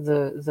life,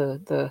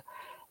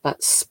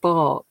 that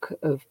spark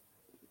of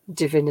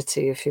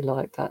divinity, if you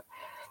like. That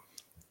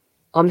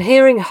I'm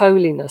hearing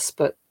holiness,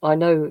 but I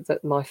know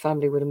that my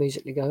family would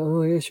immediately go,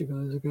 "Oh, here she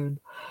goes again."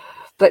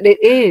 But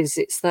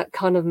it's that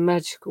kind of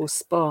magical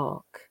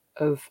spark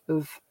of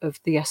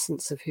the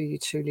essence of who you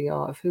truly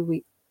are, of who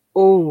we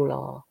all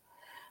are.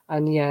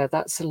 And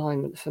that's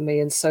alignment for me.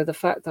 And so the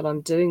fact that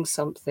I'm doing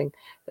something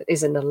that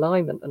is in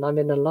alignment, and I'm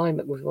in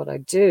alignment with what I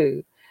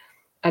do,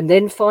 and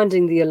then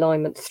finding the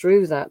alignment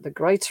through that, the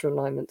greater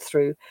alignment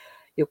through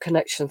your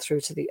connection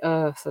through to the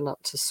earth and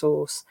up to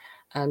source,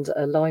 and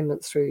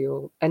alignment through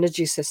your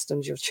energy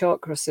systems, your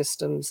chakra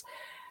systems,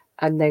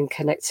 and then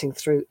connecting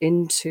through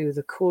into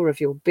the core of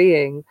your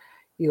being,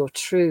 your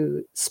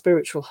true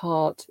spiritual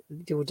heart,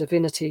 your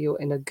divinity, your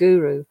inner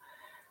guru,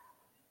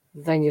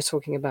 then you're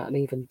talking about an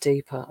even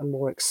deeper and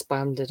more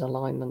expanded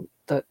alignment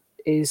that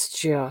is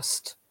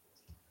just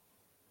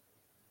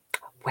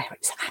where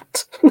it's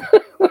at.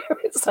 Where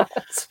it's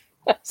at.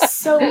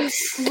 So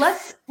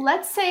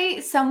let's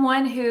say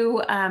someone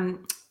who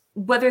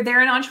whether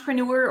they're an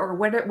entrepreneur or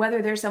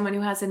whether they're someone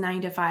who has a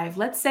 9 to 5,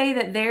 let's say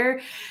that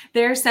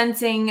they're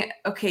sensing,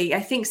 okay, I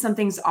think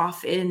something's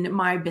off in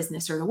my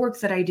business or the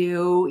work that I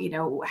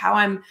do, how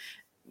I'm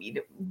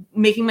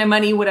making my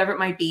money, whatever it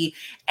might be,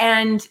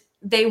 and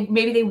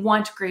maybe they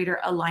want greater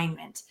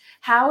alignment.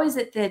 How is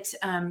it that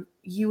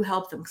you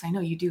help them? Because I know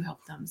you do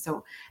help them.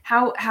 So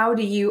how are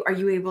you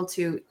able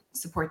to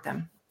support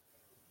them?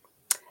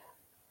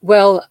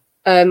 Well,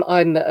 I'm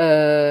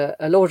a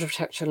law of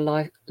attraction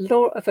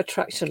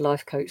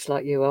life coach,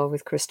 like you are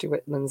with Christy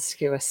Whitman's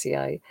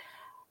QSCA.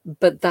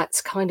 But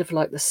that's kind of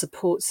like the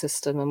support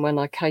system. And when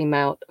I came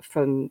out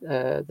from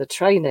the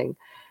training,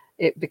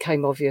 it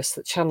became obvious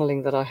that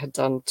channeling that I had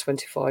done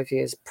 25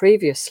 years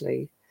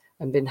previously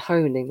and been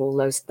honing all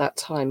that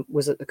time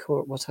was at the core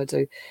of what I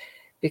do,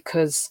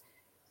 because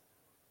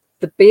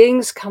the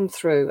beings come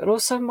through, and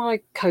also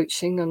my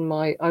coaching and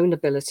my own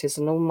abilities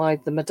and all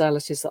the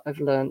modalities that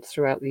I've learned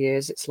throughout the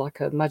years. It's like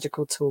a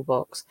magical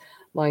toolbox.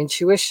 My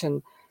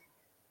intuition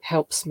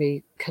helps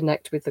me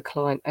connect with the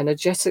client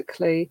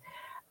energetically,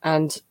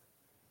 and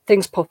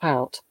things pop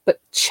out.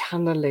 But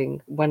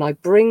channeling, when I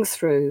bring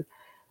through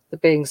the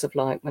beings of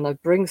light, when I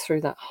bring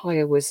through that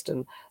higher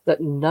wisdom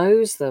that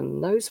knows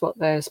what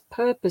their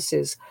purpose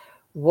is,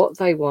 what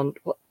they want,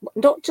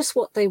 not just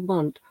what they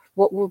want,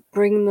 what will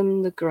bring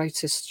them the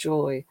greatest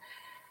joy,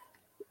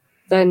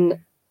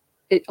 then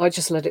I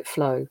just let it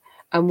flow.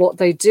 And what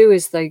they do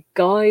is they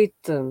guide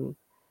them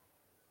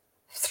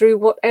through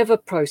whatever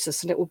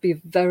process, and it will be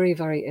very,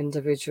 very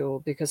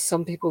individual, because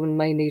some people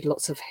may need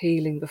lots of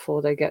healing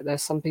before they get there.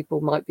 Some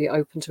people might be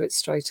open to it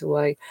straight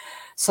away.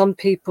 Some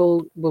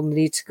people will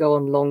need to go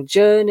on long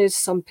journeys.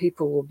 Some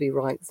people will be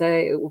right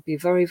there. It will be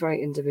very,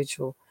 very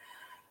individual.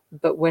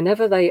 But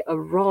whenever they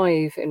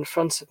arrive in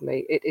front of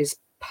me, it is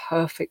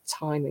perfect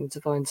timing,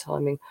 divine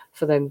timing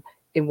for them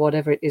in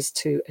whatever it is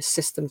to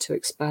assist them to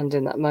expand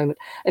in that moment.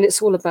 And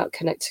it's all about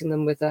connecting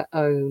them with their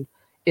own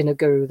inner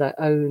guru, their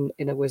own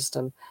inner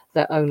wisdom,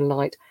 their own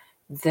light,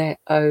 their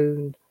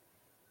own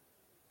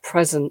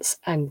presence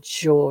and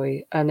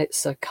joy. And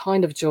it's a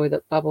kind of joy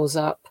that bubbles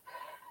up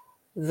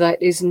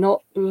that is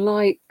not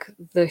like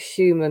the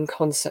human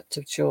concept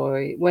of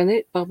joy. When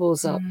it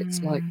bubbles up,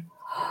 it's like,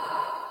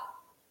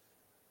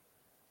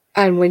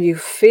 and when you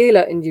feel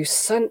it and you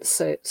sense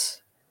it,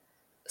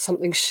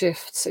 something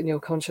shifts in your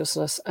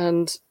consciousness,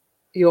 and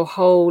your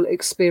whole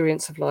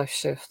experience of life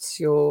shifts.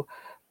 Your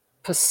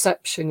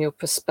perception, your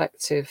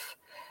perspective,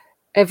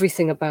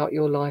 everything about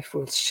your life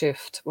will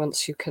shift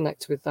once you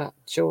connect with that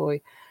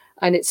joy.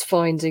 And it's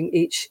finding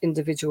each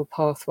individual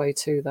pathway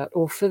to that,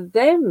 or for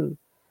them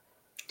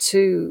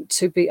to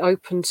be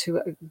open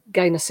to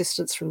gain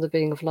assistance from the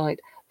being of light.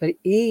 But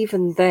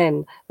even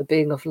then, the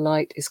being of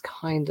light is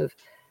kind of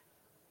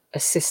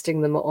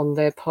assisting them on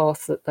their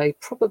path that they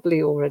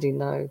probably already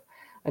know,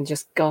 and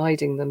just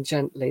guiding them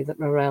gently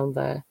around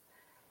there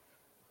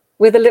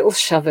with a little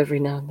shove every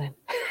now and then.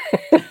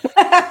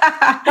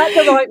 At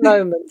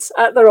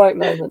the right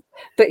moment.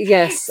 But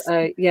yes,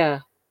 yeah.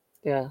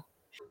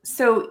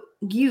 So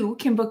you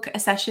can book a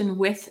session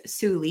with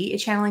Souli, a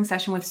channeling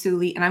session with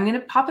Souli, and I'm going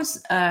to pop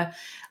a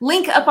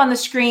link up on the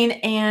screen.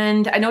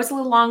 And I know it's a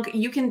little long.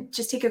 You can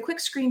just take a quick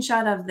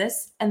screenshot of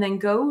this and then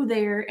go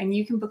there, and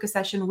you can book a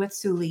session with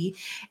Souli.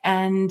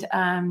 And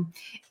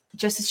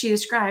just as she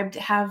described,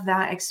 have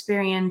that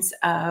experience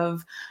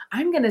of,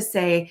 I'm going to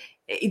say,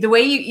 the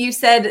way you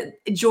said,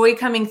 joy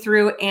coming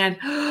through, and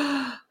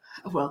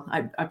well,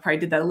 I probably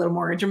did that a little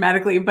more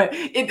dramatically, but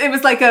it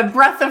was like a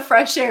breath of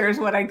fresh air is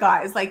what I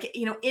got. It's like,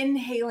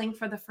 inhaling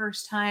for the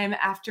first time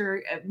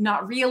after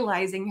not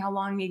realizing how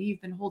long maybe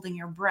you've been holding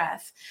your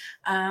breath.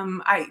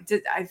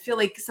 I feel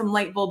like some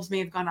light bulbs may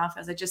have gone off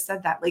as I just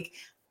said that. Like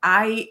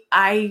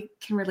I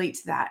can relate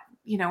to that,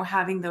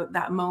 having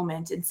that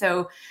moment. And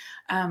so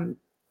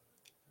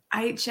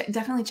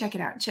definitely check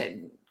it out.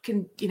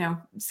 Can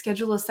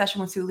schedule a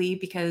session with Souli,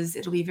 because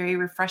it'll be very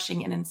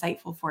refreshing and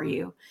insightful for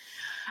you.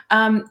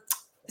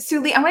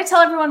 Souli, I'm going to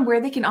tell everyone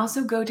where they can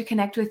also go to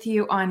connect with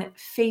you on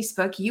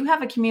Facebook. You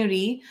have a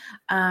community.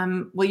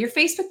 Your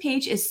Facebook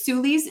page is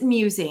Souli's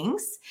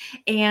Musings,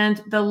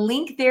 and the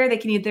link there, they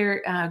can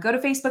either go to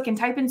Facebook and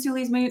type in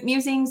Souli's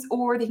Musings,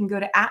 or they can go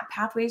to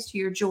 @Pathways to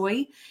Your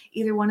Joy.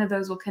 Either one of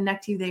those will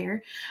connect you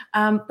there.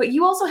 But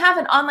you also have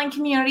an online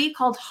community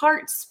called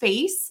Heart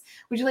Space.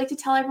 Would you like to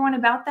tell everyone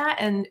about that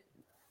and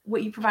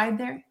what you provide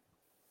there?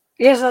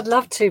 Yes, I'd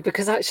love to,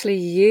 because actually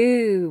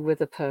you were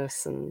the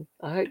person,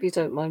 I hope you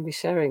don't mind me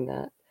sharing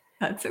that.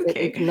 That's okay.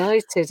 That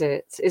ignited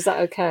it. Is that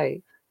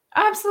okay?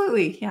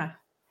 Absolutely, yeah.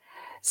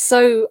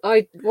 So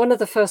one of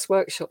the first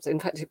workshops, in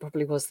fact, it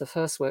probably was the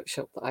first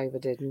workshop that I ever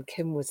did, and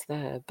Kim was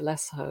there,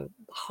 bless her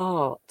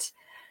heart.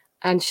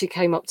 And she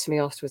came up to me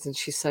afterwards and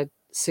she said,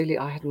 Souli,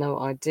 I had no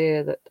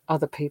idea that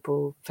other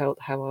people felt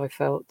how I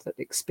felt, that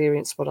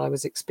experienced what I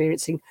was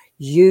experiencing.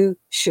 You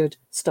should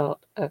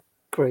start a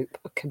group,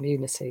 a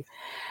community.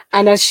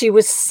 And as she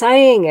was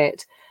saying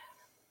it,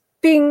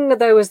 bing,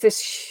 there was this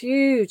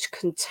huge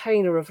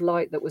container of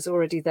light that was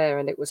already there,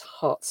 and it was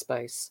heart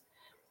space.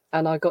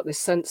 And I got this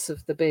sense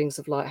of the beings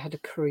of light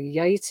had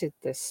created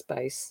this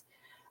space.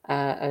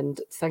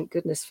 And thank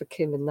goodness for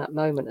Kim in that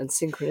moment, and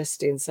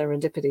synchronicity and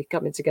serendipity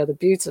coming together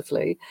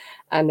beautifully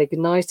and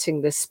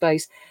igniting this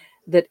space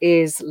that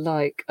is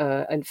like,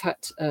 in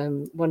fact,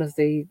 one of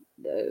the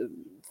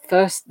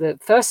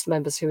first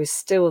members, who is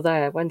still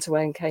there, went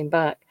away and came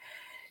back.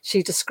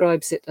 She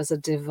describes it as a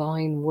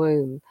divine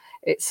womb.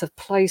 It's a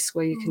place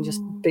where you can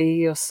just be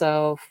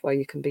yourself, where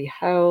you can be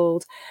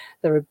held.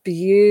 There are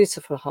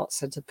beautiful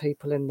heart-centered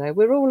people in there.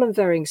 We're all in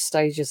varying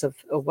stages of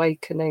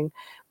awakening.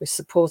 We're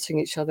supporting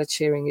each other,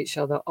 cheering each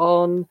other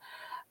on.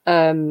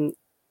 And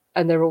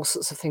there are all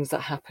sorts of things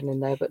that happen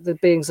in there. But the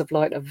beings of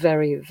light are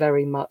very,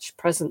 very much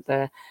present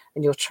there.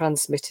 And you're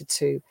transmitted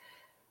to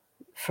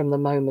from the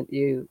moment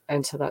you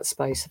enter that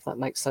space, if that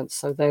makes sense.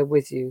 So they're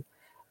with you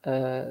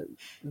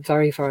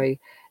very, very,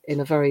 in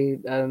a very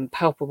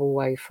palpable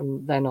way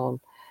from then on,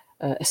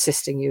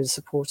 assisting you and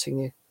supporting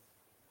you.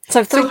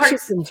 So thank you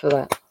for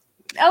that.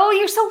 Oh,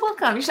 you're so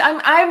welcome.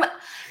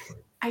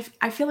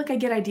 I feel like I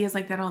get ideas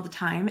like that all the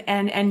time,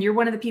 and you're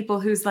one of the people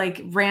who's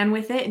like ran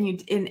with it,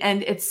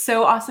 and it's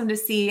so awesome to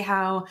see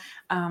how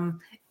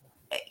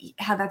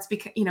that's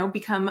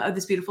become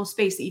this beautiful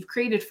space that you've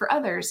created for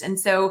others. And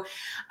so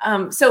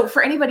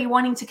for anybody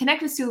wanting to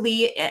connect with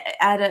Souli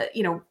at a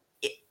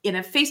in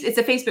a it's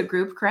a Facebook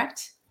group,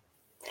 correct?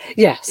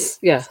 Yes.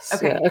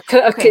 Okay.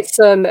 Yeah. Okay. It's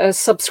a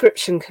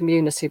subscription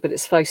community, but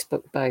it's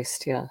Facebook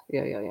based. Yeah.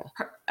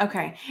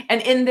 Okay.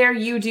 And in there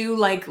you do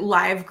like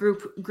live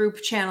group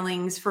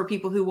channelings for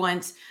people who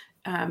want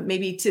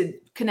maybe to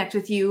connect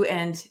with you,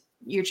 and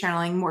you're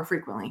channeling more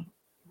frequently,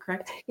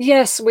 correct?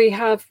 Yes, we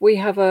have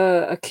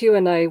a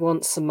Q&A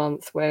once a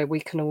month where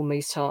we can all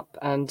meet up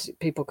and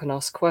people can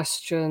ask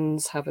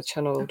questions, have a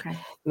channeled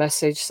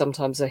message,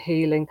 sometimes a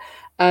healing,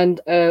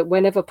 and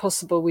whenever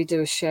possible we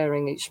do a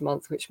sharing each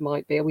month, which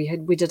might be,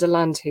 we did a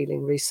land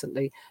healing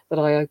recently that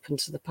I opened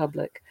to the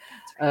public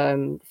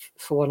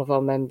for one of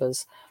our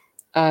members,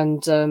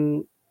 and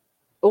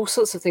all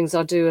sorts of things.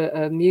 I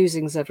do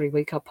musings every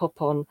week. I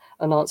pop on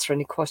and answer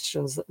any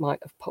questions that might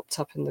have popped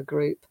up in the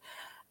group.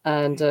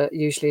 And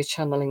usually a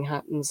channeling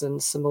happens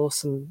and some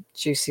awesome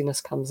juiciness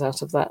comes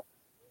out of that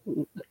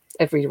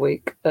every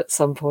week at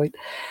some point.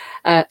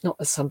 Not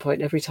at some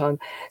point, every time.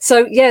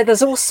 So yeah,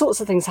 there's all sorts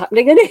of things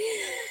happening.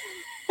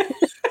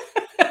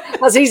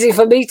 That's easy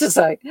for me to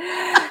say.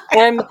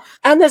 And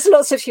there's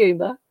lots of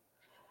humour.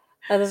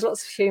 And there's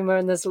lots of humour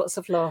and there's lots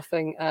of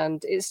laughing.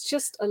 And it's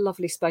just a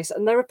lovely space.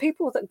 And there are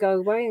people that go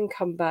away and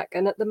come back.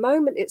 And at the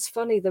moment, it's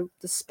funny, the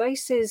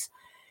space is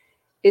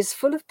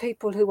full of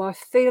people who I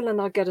feel and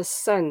I get a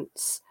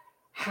sense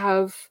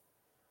have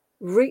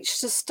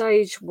reached a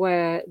stage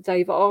where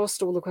they've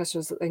asked all the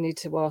questions that they need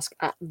to ask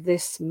at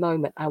this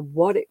moment, and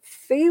what it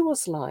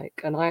feels like.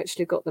 And I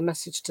actually got the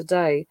message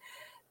today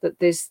that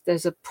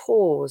there's a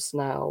pause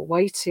now,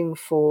 waiting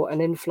for an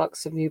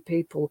influx of new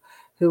people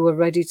who are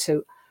ready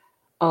to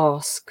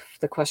ask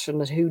the question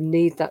and who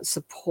need that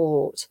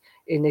support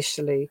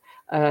initially.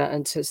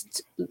 And to,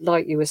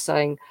 like you were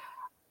saying,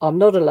 I'm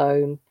not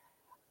alone.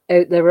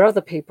 There are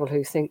other people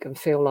who think and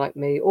feel like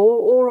me,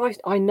 or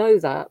I know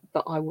that,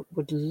 but I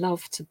would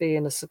love to be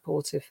in a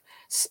supportive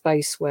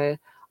space where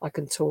I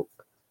can talk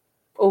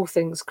all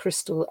things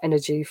crystal,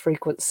 energy,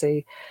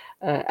 frequency,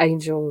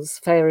 angels,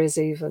 fairies,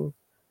 even,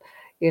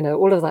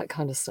 all of that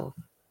kind of stuff.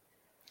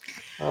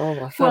 Oh,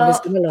 my family's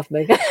going to love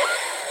me.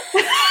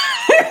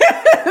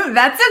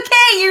 That's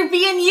okay. You're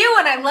being you,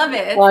 and I love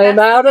it. I am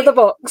out of the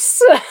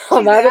box.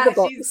 I'm out of the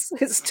box.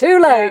 It's too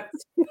late.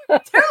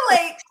 Too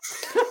late.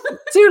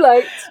 Too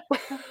late.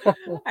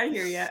 I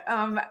hear you.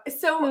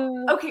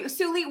 Okay,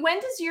 Souli, when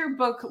does your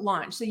book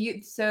launch?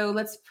 So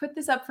let's put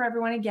this up for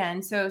everyone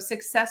again. So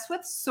Success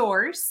with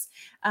Source.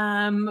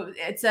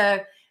 It's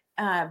a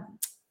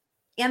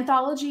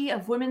anthology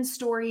of women's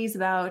stories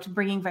about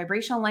bringing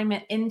vibrational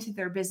alignment into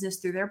their business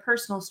through their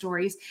personal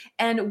stories.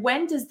 And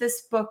when does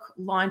this book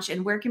launch,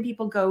 and where can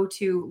people go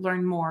to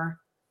learn more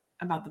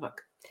about the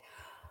book?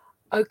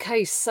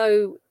 Okay,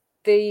 so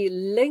the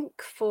link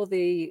for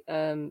the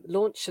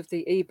launch of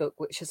the ebook,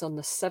 which is on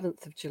the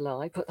 7th of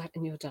July, put that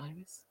in your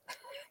diaries.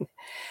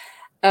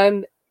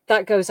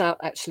 That goes out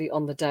actually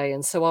on the day.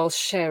 And so I'll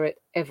share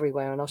it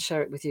everywhere, and I'll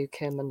share it with you,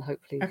 Kim, and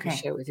hopefully you can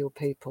share it with your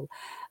people.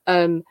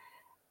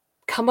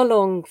 Come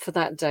along for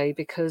that day,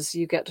 because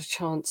you get a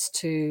chance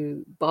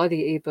to buy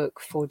the ebook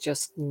for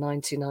just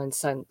 99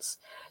 cents.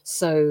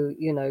 So,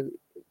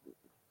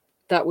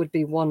 that would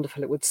be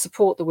wonderful. It would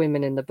support the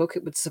women in the book.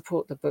 It would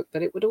support the book,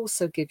 but it would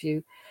also give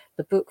you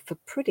the book for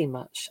pretty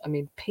much,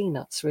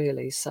 peanuts,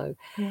 really. So,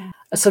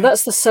 So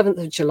that's the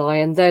 7th of July.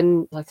 And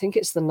then I think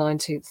it's the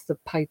 19th, the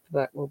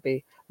paperback will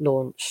be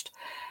launched.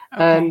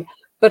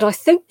 But I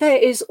think there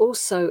is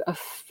also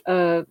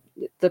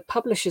the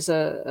publishers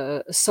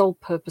are Sole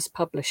Purpose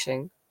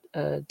Publishing,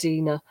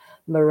 Dina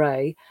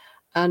Murray,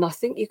 and I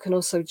think you can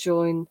also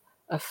join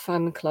a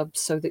fan club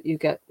so that you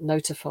get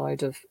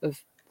notified of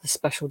the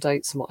special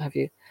dates and what have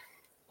you.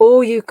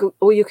 Or you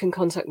can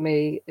contact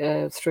me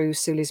through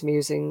Souli's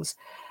Musings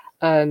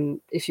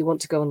if you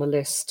want to go on the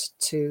list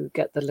to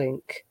get the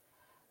link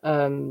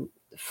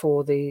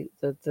for the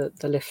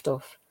lift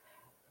off.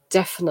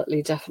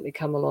 Definitely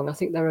come along. I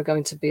think there are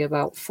going to be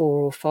about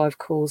 4 or 5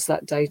 calls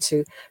that day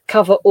to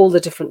cover all the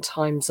different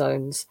time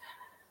zones.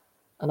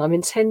 And I'm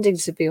intending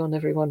to be on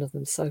every one of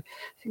them. So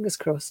fingers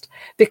crossed,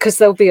 because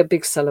there'll be a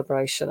big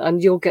celebration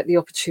and you'll get the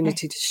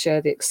opportunity to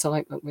share the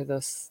excitement with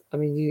us. I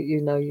mean,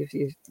 you know,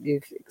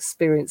 you've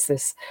experienced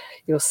this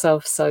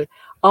yourself. So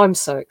I'm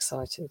so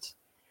excited.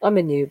 I'm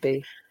a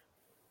newbie,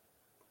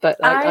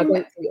 but I don't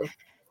think,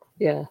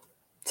 yeah.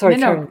 Sorry,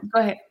 no, carry on. go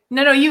ahead.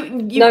 No, No.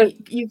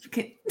 you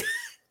can.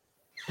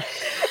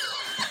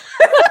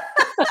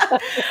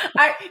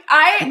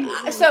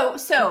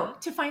 So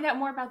to find out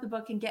more about the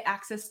book and get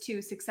access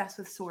to Success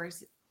with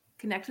Source,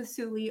 connect with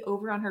Souli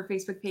over on her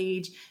Facebook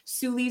page,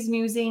 Souli's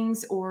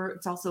Musings, or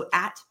it's also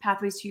at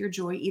Pathways to Your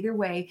Joy, either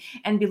way,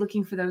 and be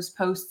looking for those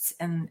posts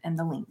and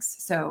the links.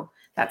 So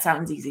that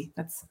sounds easy.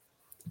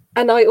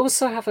 And I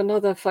also have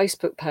another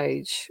Facebook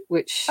page,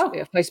 a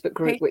Facebook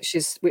group, okay.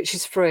 which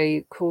is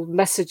free, called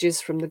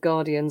Messages from the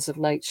Guardians of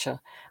Nature,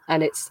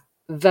 and it's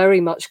very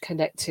much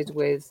connected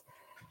with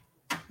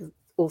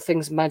all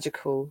things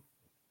magical,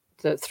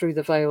 through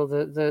the veil,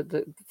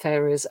 the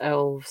fairies,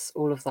 elves,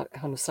 all of that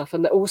kind of stuff,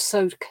 and they're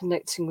also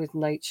connecting with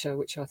nature,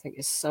 which I think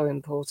is so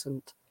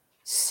important.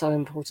 So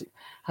important,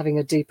 having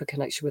a deeper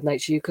connection with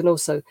nature. You can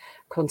also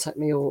contact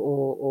me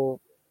or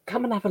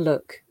come and have a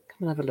look.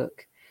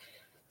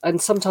 And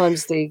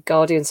sometimes the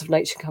guardians of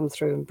nature come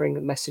through and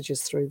bring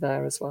messages through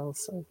there as well.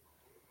 So,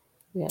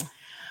 yeah.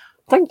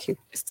 Thank you.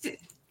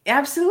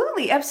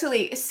 Absolutely.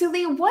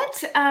 Souli,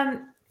 what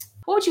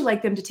would you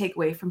like them to take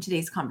away from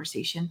today's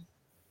conversation?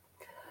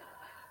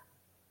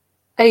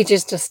 Age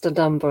is just a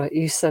number.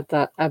 You said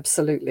that.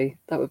 Absolutely.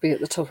 That would be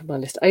at the top of my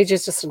list. Age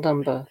is just a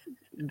number.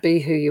 Be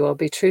who you are.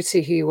 Be true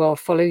to who you are.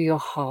 Follow your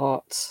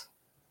heart.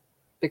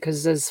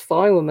 Because as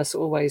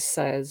Vibrational always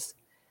says,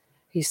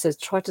 he says,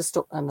 try to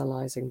stop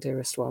analysing,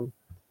 dearest one,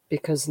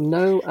 because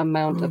no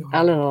amount of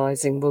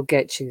analysing will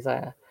get you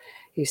there.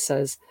 He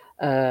says,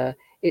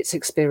 it's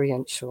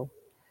experiential.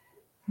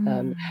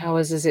 How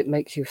does it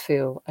make you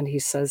feel? And he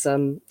says,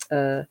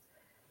 it's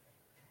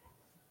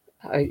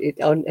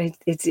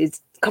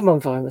come on,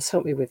 Vibrational,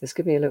 help me with this.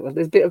 Give me a little.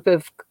 There's a bit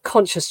of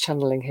conscious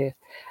channeling here.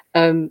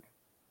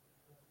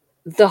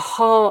 The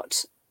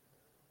heart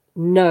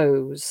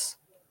knows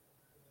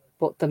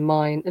what the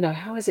mind. No,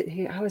 how is it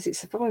here? How is it?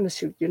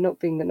 Vibrational, you're not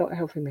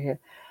helping me here.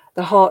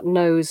 The heart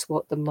knows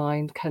what the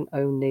mind can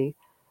only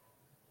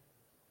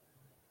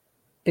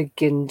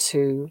begin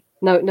to.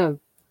 No.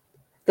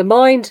 The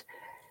mind.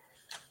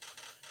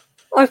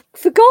 I've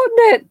forgotten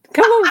it.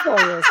 Come on,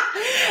 Vibrational.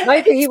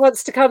 Maybe he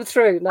wants to come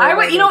through.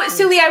 No, you know what,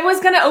 Souli, I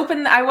was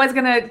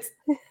gonna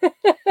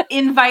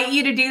invite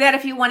you to do that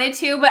if you wanted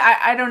to, but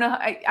I don't know.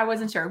 I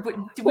wasn't sure. Would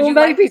you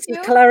maybe like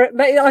to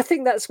clarify? I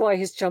think that's why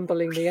he's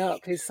jumbling me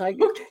up. He's saying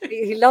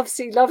he loves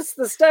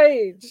the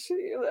stage.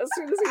 As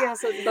soon as he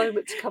has a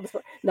moment to come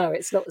through. No,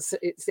 it's not.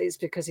 It's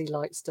because he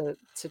likes to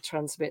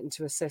transmit and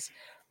to assist.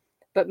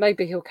 But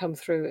maybe he'll come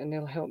through and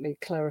he'll help me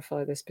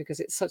clarify this, because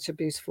it's such a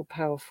beautiful,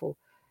 powerful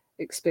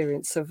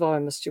experience. So,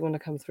 Vibrational, do you want to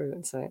come through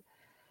and say it?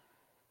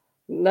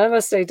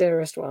 Namaste,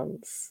 dearest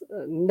ones.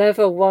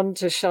 Never one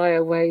to shy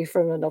away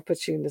from an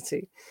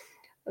opportunity.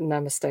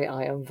 Namaste,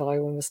 I am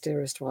Vibrational,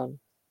 dearest one.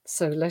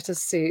 So let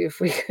us see if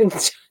we can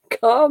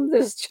calm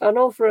this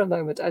channel for a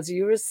moment as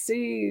you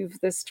receive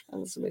this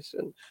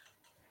transmission.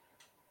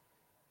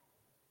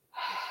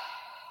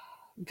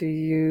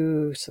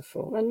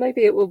 Beautiful. And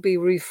maybe it will be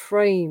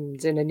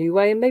reframed in a new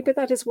way, and maybe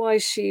that is why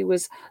she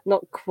was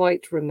not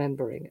quite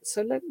remembering it.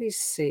 So let me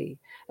see.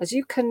 As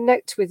you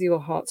connect with your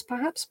hearts,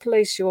 perhaps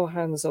place your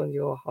hands on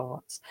your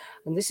hearts.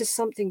 And this is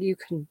something you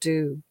can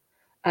do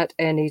at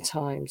any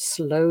time.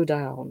 Slow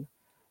down,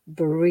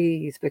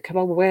 breathe, become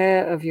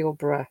aware of your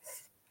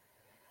breath.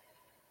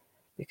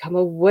 Become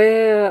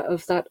aware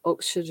of that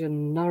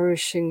oxygen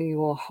nourishing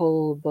your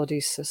whole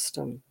body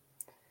system.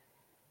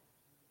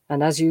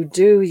 And as you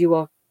do, you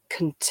are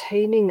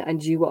containing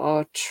and you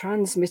are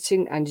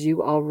transmitting and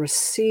you are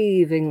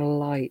receiving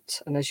light.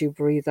 And as you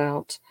breathe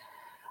out,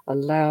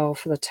 allow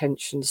for the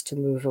tensions to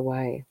move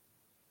away.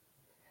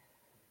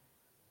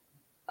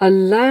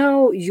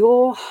 Allow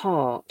your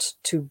heart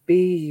to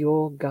be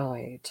your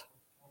guide.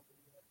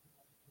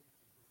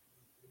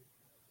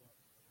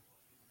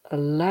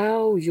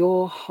 Allow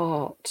your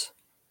heart,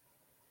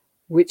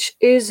 which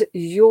is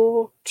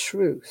your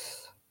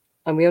truth.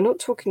 And we are not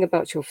talking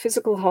about your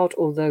physical heart,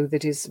 although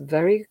that is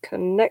very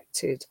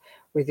connected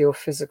with your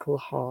physical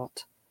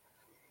heart,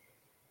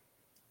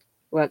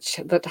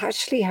 that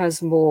actually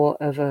has more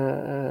of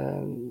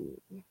a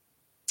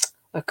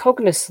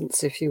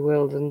cognizance, if you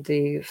will, than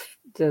the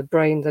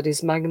brain that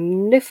is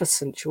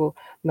magnificent, your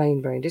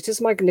main brain. It is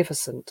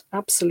magnificent,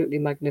 absolutely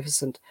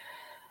magnificent,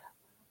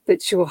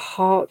 that your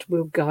heart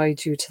will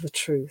guide you to the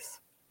truth.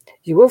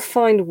 You will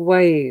find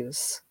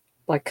ways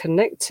by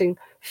connecting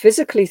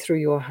physically through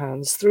your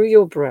hands, through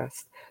your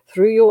breath,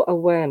 through your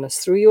awareness,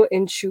 through your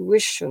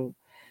intuition,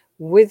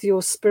 with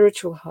your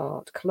spiritual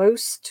heart,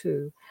 close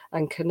to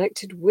and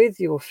connected with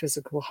your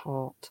physical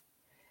heart,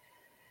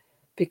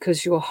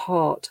 because your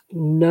heart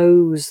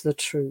knows the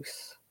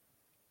truth.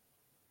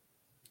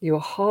 Your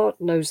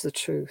heart knows the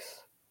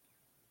truth.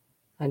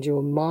 And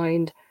your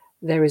mind,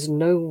 there is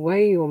no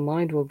way your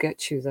mind will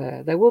get you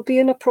there. There will be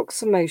an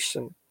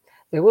approximation.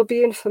 There will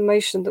be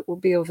information that will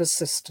be of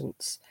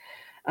assistance.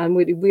 And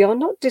we are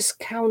not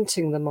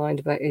discounting the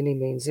mind by any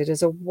means. It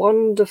is a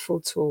wonderful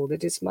tool.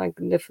 It is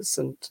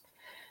magnificent,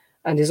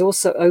 and is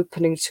also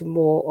opening to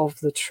more of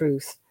the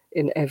truth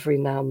in every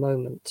now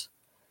moment.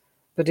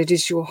 But it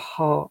is your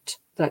heart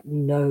that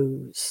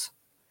knows.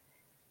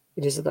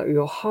 It is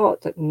your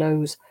heart that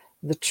knows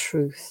the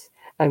truth.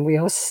 And we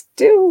are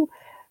still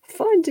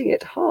finding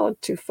it hard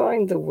to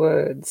find the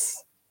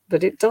words.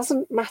 But it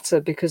doesn't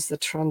matter, because the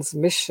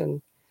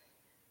transmission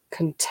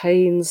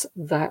contains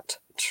that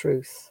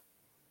truth.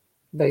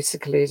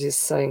 Basically, it is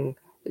saying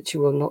that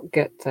you will not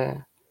get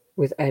there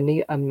with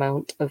any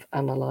amount of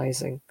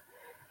analyzing.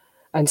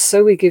 And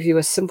so we give you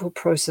a simple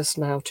process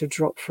now to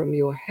drop from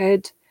your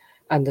head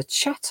and the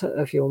chatter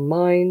of your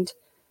mind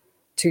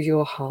to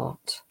your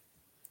heart.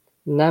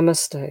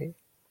 Namaste,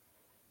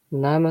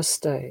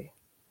 namaste,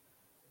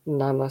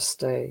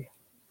 namaste,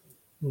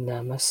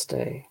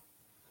 namaste.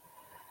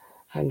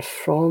 And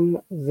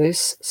from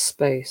this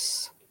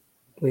space,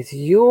 with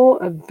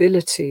your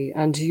ability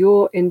and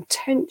your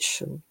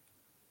intention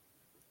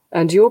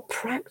and your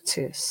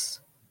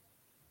practice,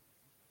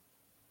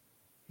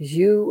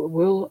 you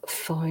will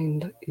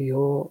find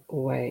your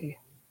way.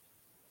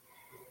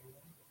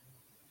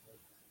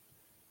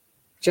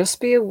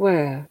 Just be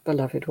aware,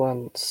 beloved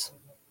ones,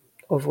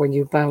 of when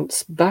you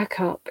bounce back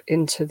up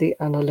into the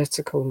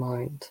analytical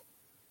mind,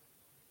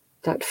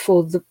 that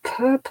for the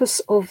purpose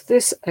of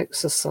this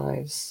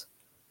exercise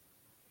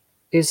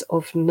is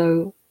of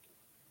no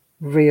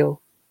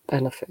real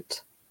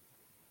benefit.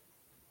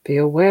 Be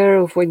aware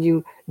of when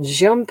you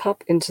jump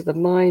up into the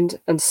mind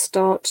and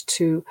start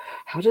to,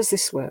 how does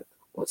this work?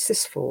 What's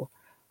this for?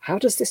 How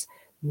does this?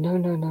 No,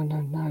 no, no,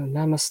 no, no.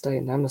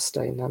 Namaste,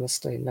 namaste,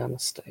 namaste,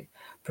 namaste.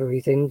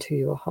 Breathe into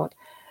your heart.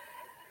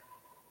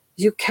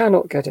 You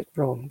cannot get it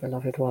wrong,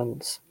 beloved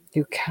ones.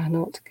 You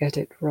cannot get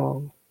it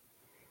wrong.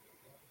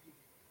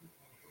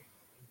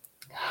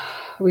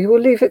 We will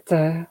leave it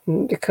there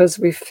because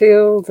we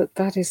feel that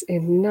that is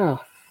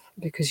enough,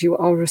 because you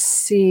are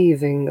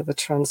receiving the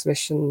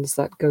transmissions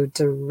that go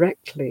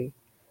directly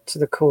to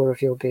the core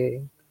of your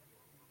being,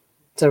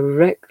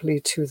 directly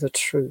to the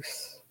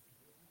truth,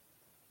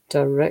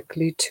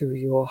 directly to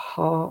your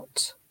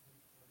heart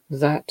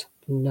that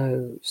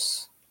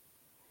knows.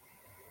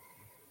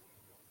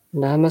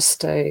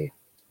 Namaste.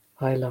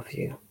 I love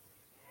you.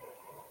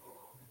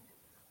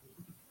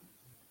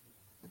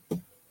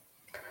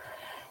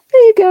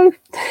 There you go.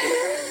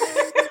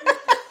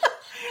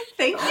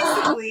 Thank you,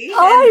 Souli.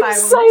 I'm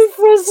so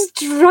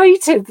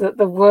frustrated that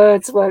the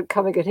words weren't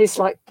coming, and he's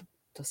like,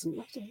 doesn't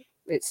matter.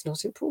 It's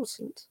not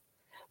important.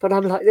 But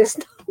I'm like this.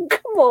 No,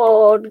 come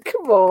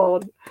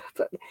on.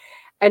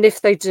 And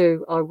if they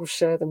do, I will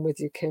share them with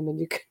you, Kim, and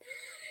you can.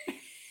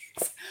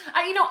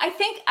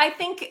 I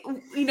think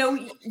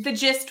the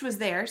gist was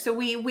there. So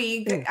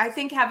we I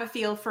think have a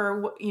feel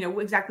for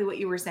exactly what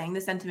you were saying,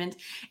 the sentiment,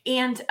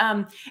 and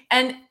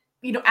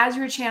as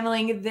you were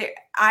channeling there,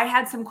 I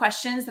had some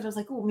questions that I was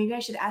like, oh, maybe I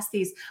should ask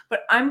these,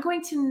 but I'm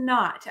going to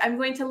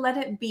let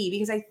it be,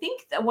 because I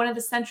think that one of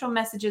the central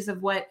messages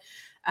of what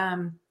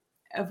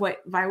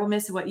Viral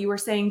Miss, what you were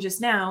saying just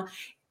now,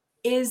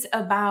 is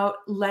about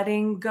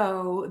letting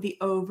go the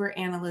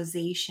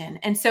overanalyzation.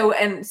 And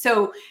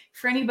so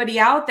for anybody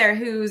out there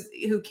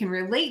who can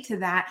relate to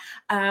that,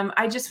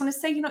 I just want to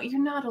say,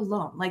 you're not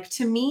alone. Like,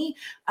 to me,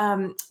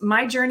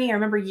 my journey, I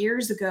remember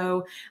years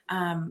ago,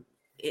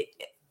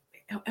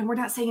 and we're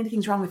not saying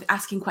anything's wrong with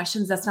asking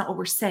questions. That's not what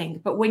we're saying.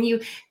 But when you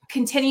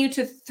continue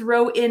to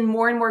throw in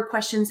more and more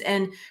questions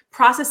and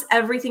process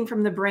everything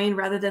from the brain,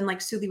 rather than, like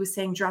Souli was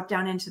saying, drop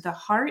down into the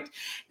heart,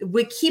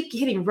 we keep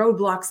hitting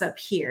roadblocks up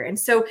here. And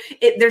so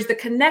there's the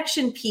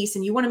connection piece,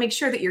 and you want to make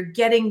sure that you're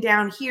getting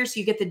down here so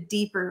you get the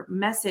deeper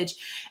message.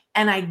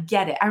 And I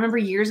get it. I remember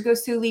years ago,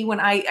 Souli, when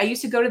I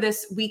used to go to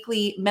this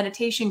weekly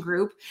meditation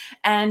group,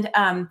 and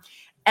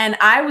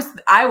I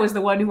was the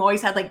one who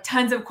always had like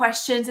tons of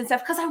questions and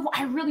stuff, because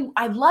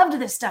I loved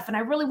this stuff, and I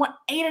really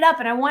ate it up,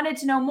 and I wanted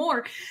to know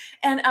more.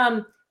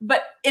 And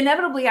but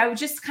inevitably I was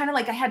just kind of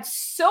like, I had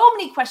so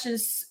many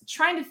questions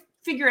trying to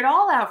figure it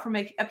all out from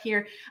up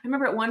here. I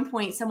remember at one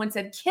point someone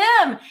said,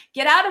 Kim,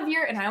 get out of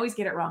your, and I always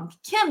get it wrong,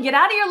 Kim, get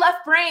out of your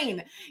left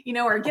brain,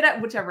 or get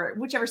out,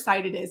 whichever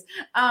side it is.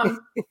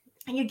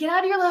 And you get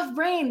out of your left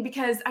brain,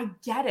 because I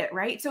get it,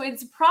 right? So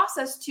it's a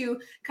process to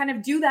kind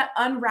of do that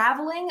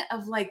unraveling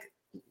of like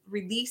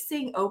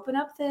releasing, open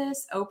up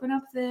this, open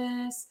up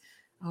this,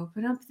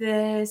 open up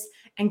this,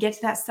 and get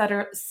to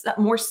that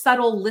more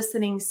subtle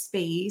listening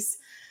space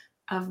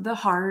of the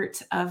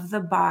heart, of the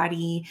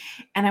body.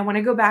 And I want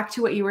to go back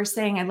to what you were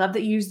saying. I love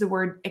that you used the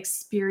word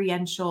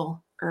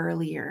experiential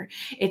earlier.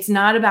 It's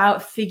not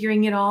about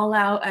figuring it all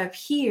out up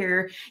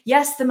here.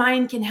 Yes, the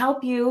mind can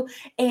help you,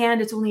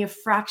 and it's only a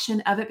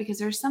fraction of it, because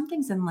there's some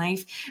things in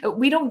life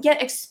we don't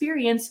get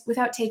experience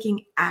without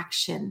taking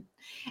action.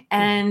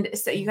 And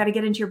so you got to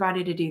get into your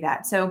body to do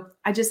that. So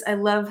I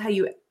love how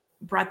you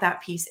brought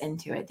that piece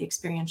into it, the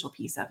experiential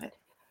piece of it.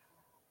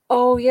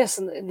 Oh, yes.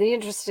 And the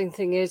interesting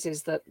thing is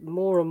that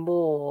more and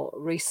more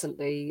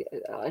recently,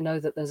 I know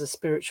that there's a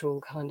spiritual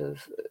kind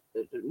of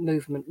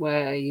movement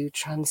where you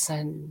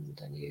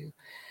transcend and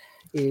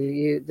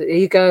the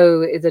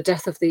ego, the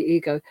death of the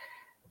ego.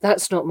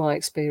 That's not my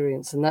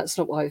experience, and that's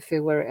not why I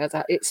feel where it's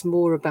at. It's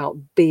more about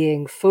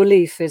being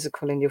fully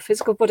physical in your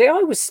physical body.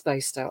 I was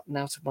spaced out and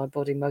out of my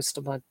body most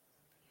of my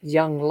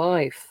young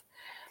life,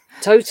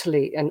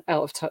 totally and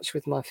out of touch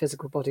with my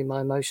physical body,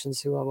 my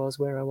emotions, who I was,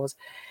 where I was.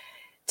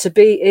 To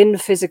be in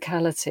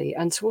physicality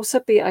and to also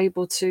be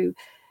able to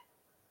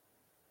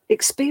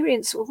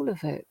experience all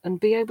of it and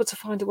be able to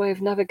find a way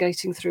of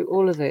navigating through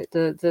all of it,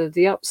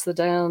 the ups, the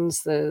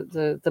downs,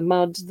 the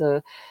mud,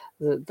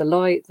 the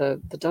light,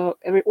 the dark,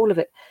 all of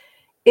it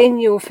in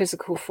your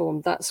physical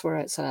form. That's where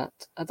it's at.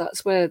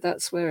 That's where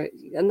it,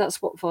 and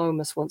that's what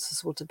Vibrational wants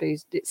us all to be.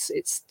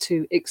 It's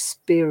to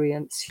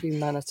experience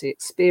humanity,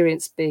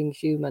 experience being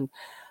human,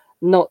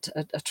 not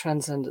a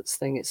transcendence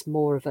thing. It's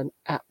more of an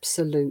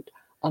absolute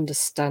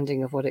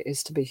understanding of what it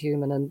is to be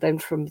human, and then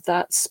from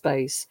that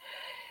space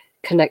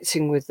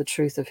connecting with the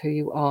truth of who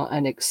you are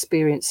and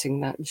experiencing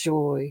that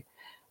joy.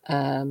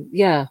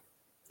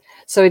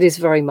 So it is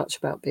very much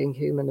about being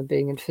human and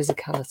being in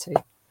physicality.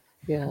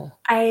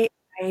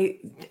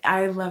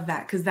 I love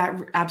that, because that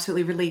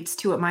absolutely relates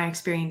to what my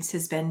experience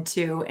has been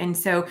too. And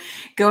so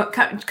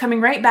coming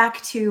right back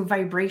to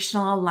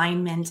vibrational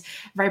alignment.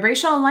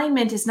 Vibrational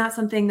alignment is not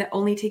something that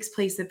only takes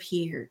place up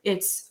here.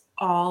 It's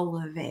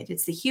all of it.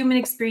 It's the human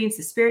experience,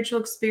 the spiritual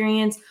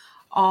experience,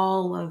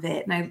 all of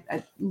it. And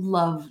I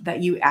love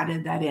that you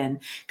added that in,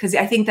 because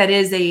I think that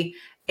is a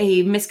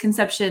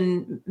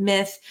misconception,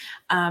 myth.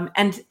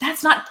 And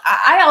that's not,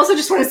 I also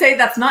just want to say,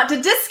 that's not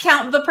to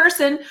discount the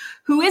person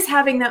who is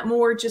having that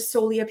more just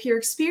solely up here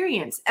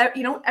experience.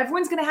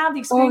 Everyone's going to have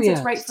the experience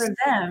that's right for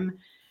them,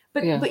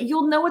 but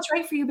you'll know what's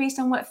right for you based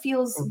on what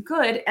feels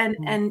good.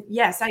 And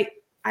yes,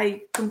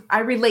 I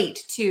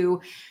relate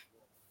to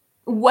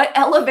what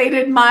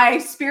elevated my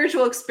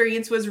spiritual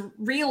experience was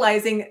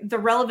realizing the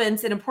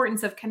relevance and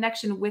importance of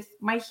connection with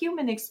my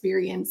human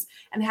experience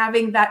and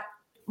having that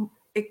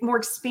more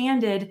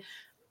expanded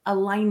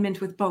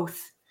alignment with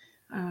both.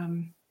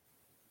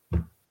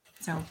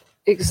 So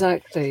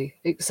exactly.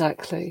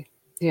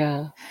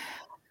 Yeah.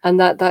 And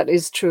that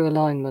is true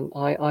alignment.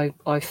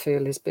 I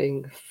feel is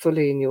being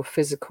fully in your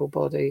physical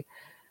body.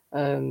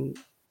 And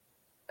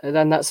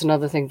then that's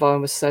another thing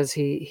Vibrational says.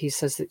 He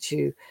says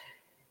that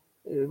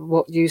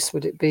what use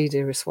would it be,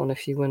 dearest one,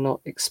 if you were not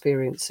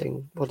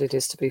experiencing what it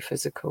is to be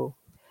physical?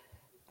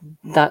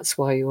 That's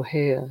why you're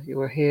here.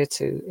 You are here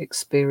to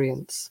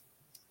experience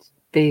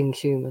being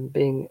human,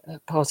 being a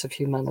part of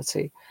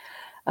humanity,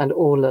 and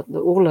all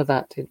of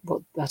that,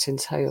 what that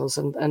entails,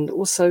 and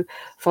also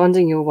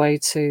finding your way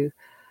to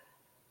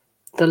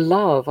the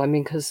love. I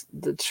mean, because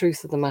the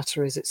truth of the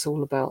matter is, it's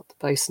all about the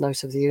base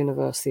note of the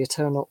universe, the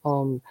eternal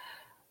on,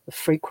 the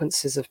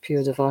frequencies of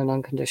pure divine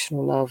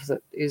unconditional love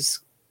that is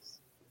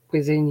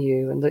within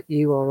you and that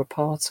you are a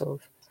part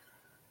of.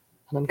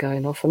 And I'm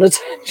going off on a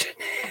tangent.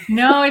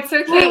 No, it's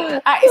okay.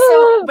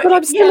 But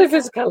I'm still in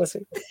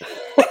physicality.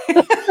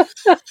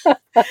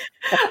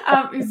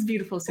 It's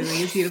beautiful,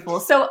 Souli. It's beautiful.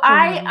 So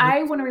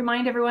I want to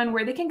remind everyone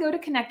where they can go to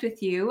connect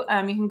with you.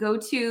 You can go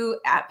to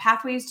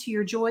Pathways to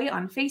Your Joy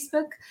on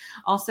Facebook,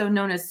 also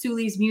known as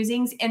Souli's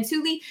Musings. And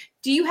Souli,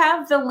 do you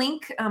have the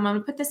link? I'm going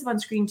to put this up on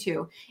screen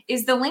too.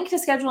 Is the link to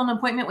schedule an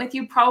appointment with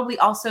you probably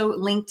also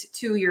linked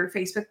to your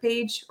Facebook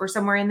page or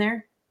somewhere in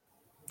there?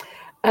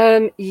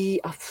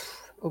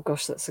 Oh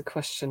gosh, that's a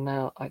question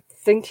now. I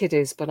think it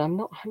is, but I'm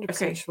not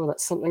 100% sure.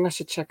 That's something I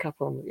should check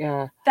up on.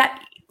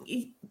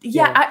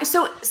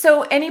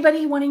 So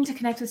anybody wanting to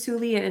connect with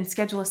Souli and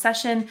schedule a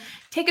session,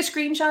 take a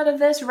screenshot of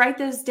this, write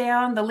this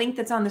down, the link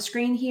that's on the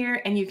screen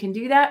here, and you can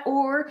do that.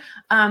 Or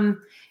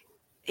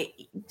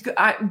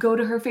go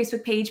to her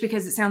Facebook page,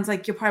 because it sounds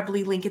like you'll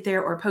probably link it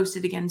there or post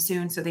it again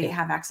soon so they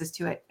have access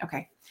to it.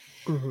 Okay.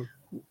 Mm-hmm.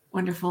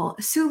 Wonderful.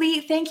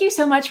 Souli, thank you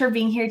so much for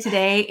being here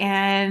today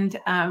and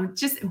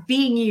just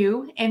being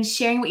you and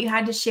sharing what you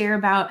had to share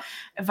about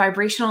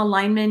vibrational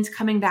alignment,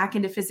 coming back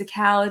into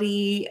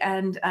physicality,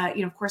 and,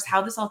 of course,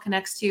 how this all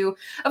connects to,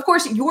 of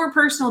course, your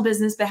personal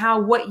business, but how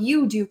what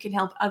you do can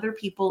help other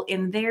people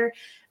in their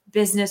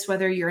business,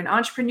 whether you're an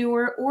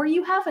entrepreneur or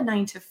you have a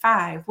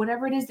 9-to-5,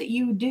 whatever it is that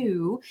you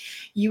do,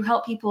 you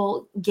help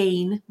people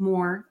gain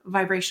more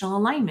vibrational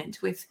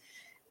alignment with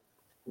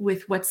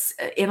what's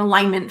in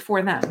alignment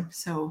for them.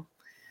 So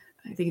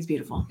I think it's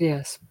beautiful.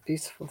 Yes,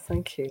 beautiful.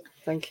 Thank you.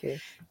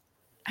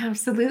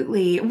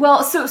 Absolutely.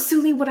 Well, so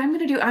Souli, what I'm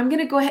going to do, I'm going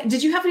to go ahead.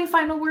 Did you have any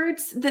final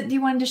words that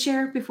you wanted to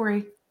share before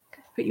I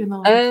put you in the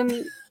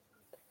line?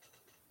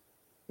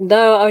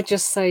 No, I would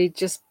just say,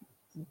 just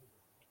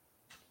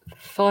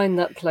Find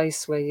that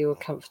place where you're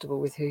comfortable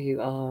with who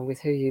you are, with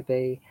who you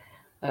be.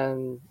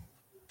 And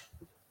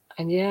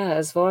yeah,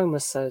 as Vine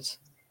was said,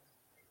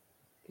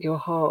 your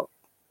heart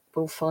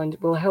will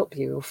help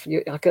you.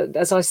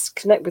 As I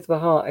connect with my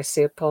heart, I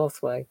see a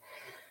pathway,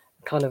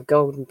 a kind of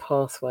golden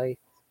pathway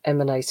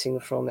emanating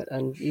from it.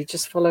 And you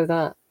just follow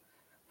that.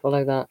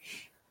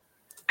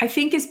 I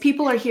think as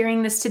people are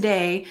hearing this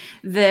today,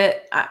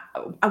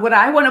 what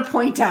I want to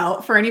point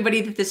out for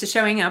anybody that this is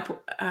showing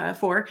up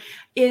for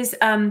is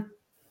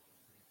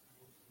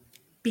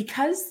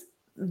because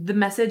the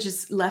message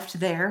is left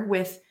there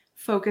with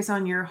focus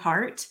on your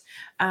heart,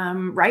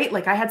 right?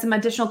 Like I had some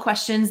additional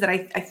questions that I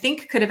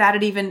think could have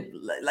added even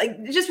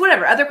like just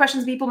whatever other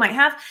questions people might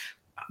have.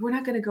 We're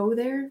not going to go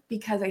there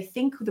because I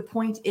think the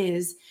point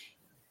is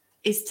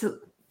to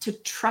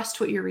trust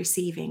what you're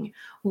receiving.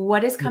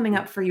 What is coming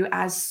up for you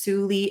as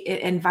Souli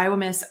and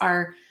Vibrational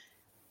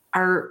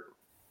are,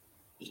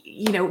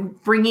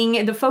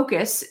 bringing the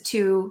focus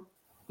to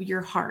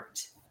your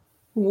heart.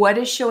 What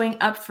is showing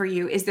up for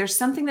you? Is there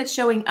something that's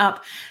showing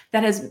up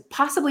that has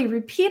possibly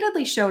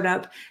repeatedly showed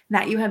up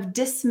that you have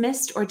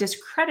dismissed or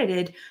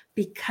discredited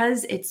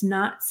because it's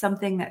not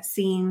something that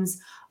seems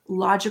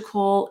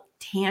logical,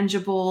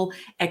 tangible,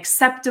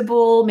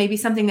 acceptable, maybe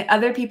something that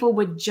other people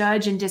would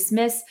judge and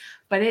dismiss,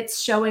 but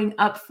it's showing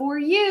up for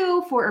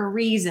you for a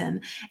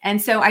reason.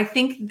 And so I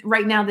think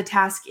right now the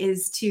task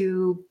is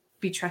to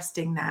be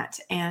trusting that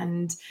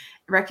and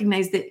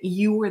recognize that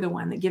you are the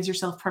one that gives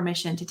yourself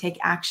permission to take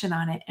action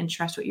on it and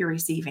trust what you're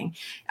receiving.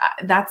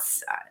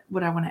 That's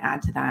what I want to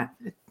add to that.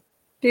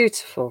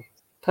 Beautiful.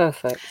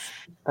 Perfect.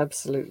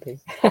 Absolutely.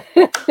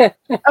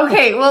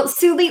 Okay. Well,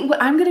 Souli,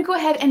 I'm going to go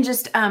ahead and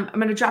just, I'm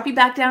going to drop you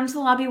back down to the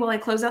lobby while I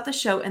close out the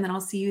show, and then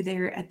I'll see you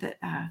there at the,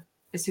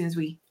 as soon as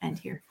we end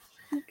here.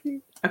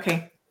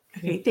 Okay.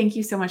 Okay. Thank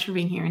you so much for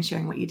being here and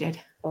sharing what you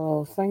did.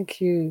 Oh, thank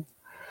you.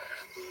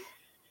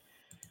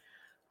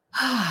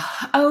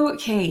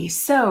 Okay.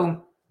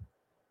 So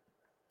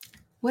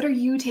what are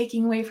you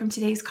taking away from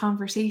today's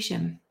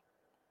conversation?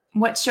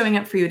 What's showing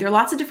up for you? There are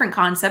lots of different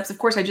concepts. Of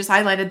course, I just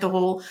highlighted the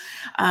whole,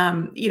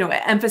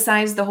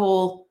 emphasized the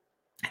whole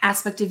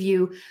aspect of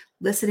you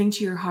listening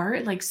to your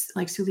heart, like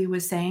Souli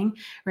was saying,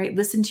 right?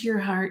 Listen to your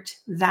heart.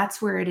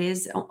 That's where it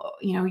is.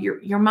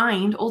 Your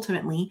mind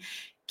ultimately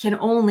can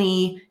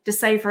only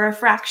decipher a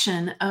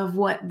fraction of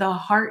what the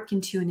heart can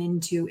tune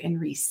into and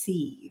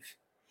receive.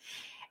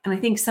 And I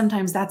think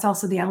sometimes that's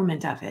also the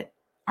element of it.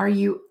 Are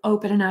you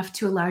open enough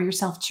to allow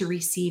yourself to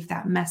receive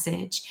that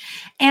message?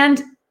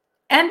 And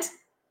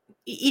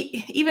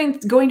even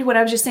going to what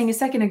I was just saying a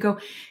second ago,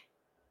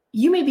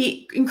 you may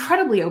be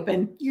incredibly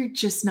open. You're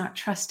just not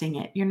trusting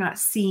it. You're not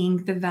seeing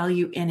the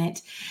value in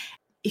it.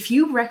 If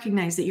you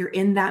recognize that you're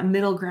in that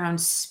middle ground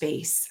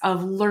space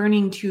of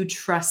learning to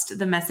trust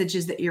the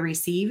messages that you're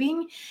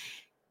receiving,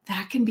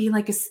 that can be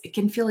it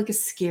can feel like a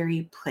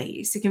scary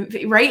place. It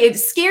can, right?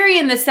 It's scary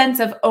in the sense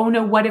of, oh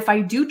no, what if I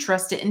do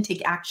trust it and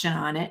take action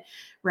on it,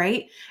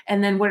 right?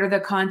 And then what are the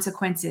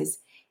consequences?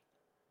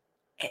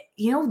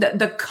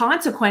 The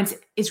consequence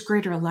is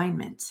greater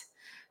alignment.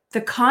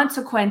 The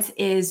consequence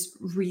is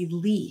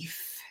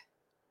relief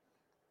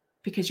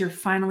because you're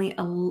finally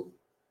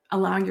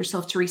allowing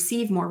yourself to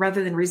receive more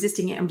rather than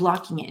resisting it and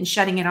blocking it and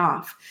shutting it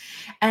off.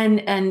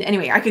 And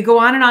anyway, I could go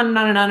on and on and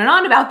on and on and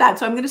on about that.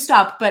 So I'm going to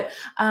stop. But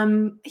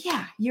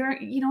you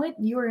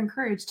are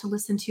encouraged to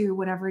listen to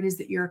whatever it is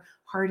that your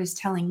heart is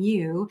telling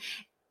you.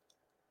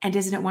 And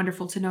isn't it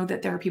wonderful to know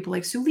that there are people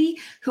like Souli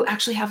who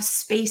actually have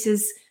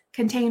spaces,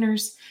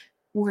 containers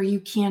where you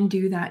can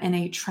do that in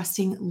a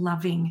trusting,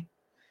 loving,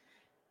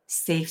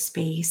 safe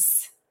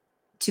space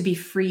to be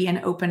free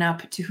and open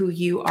up to who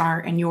you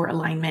are and your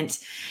alignment.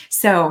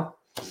 So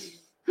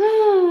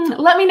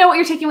let me know what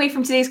you're taking away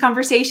from today's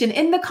conversation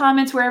in the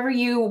comments, wherever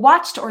you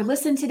watched or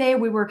listened today.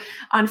 We were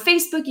on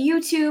Facebook,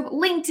 YouTube,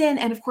 LinkedIn,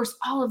 and of course,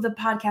 all of the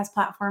podcast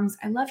platforms.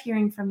 I love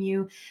hearing from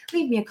you.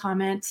 Leave me a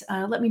comment.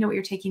 Let me know what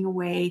you're taking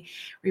away.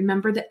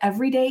 Remember that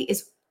every day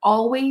is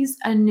always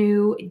a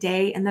new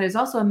day. And that is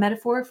also a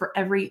metaphor for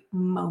every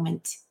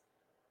moment.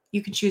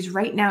 You can choose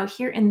right now,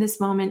 here in this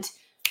moment,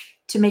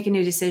 to make a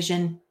new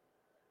decision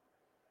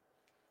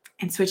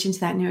and switch into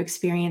that new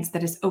experience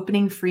that is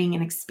opening, freeing,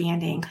 and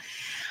expanding.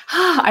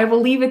 I will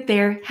leave it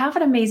there. Have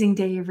an amazing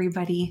day,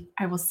 everybody.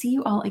 I will see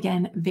you all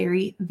again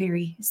very,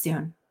 very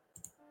soon.